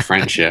entire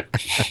friendship.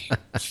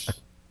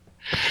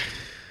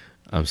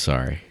 I'm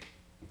sorry.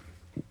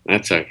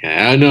 That's okay.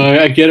 I know.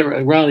 I get it,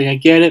 Raleigh. I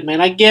get it,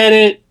 man. I get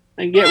it.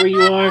 I get where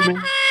you are,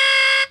 man.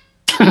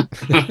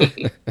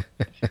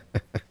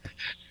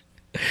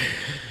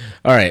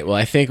 All right. Well,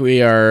 I think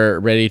we are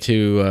ready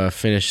to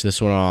finish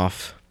this one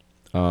off.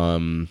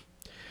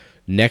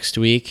 Next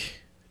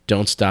week,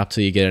 don't stop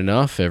till you get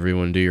enough.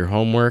 Everyone do your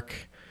homework.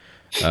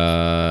 We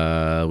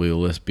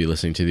will be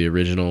listening to the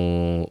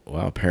original,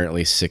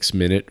 apparently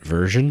 6-minute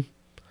version.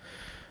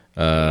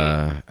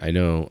 I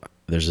know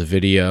there's a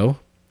video,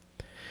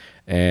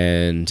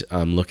 and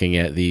I'm looking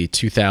at the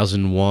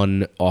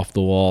 2001 Off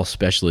the Wall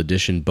Special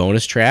Edition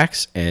bonus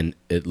tracks, and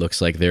it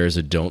looks like there is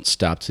a Don't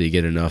Stop Till You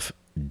Get Enough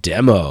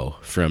demo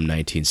from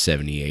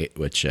 1978,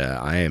 which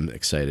I am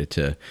excited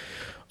to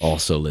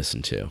also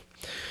listen to.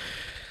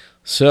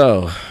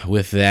 So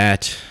with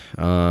that,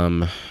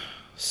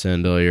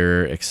 send all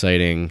your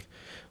exciting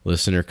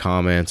listener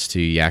comments to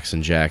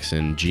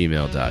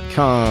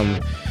yaxandjackson@gmail.com.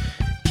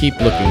 Keep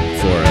looking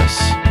for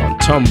us on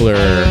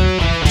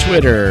Tumblr,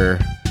 Twitter,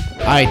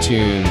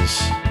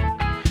 iTunes,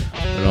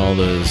 and all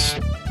those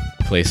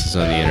places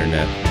on the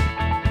internet.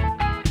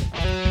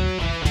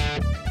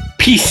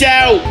 Peace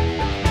out!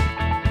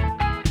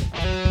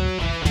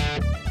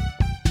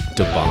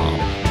 Da bomb.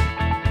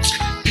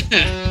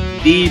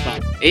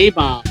 D-bomb.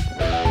 A-bomb.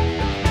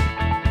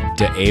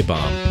 Da A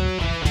bomb.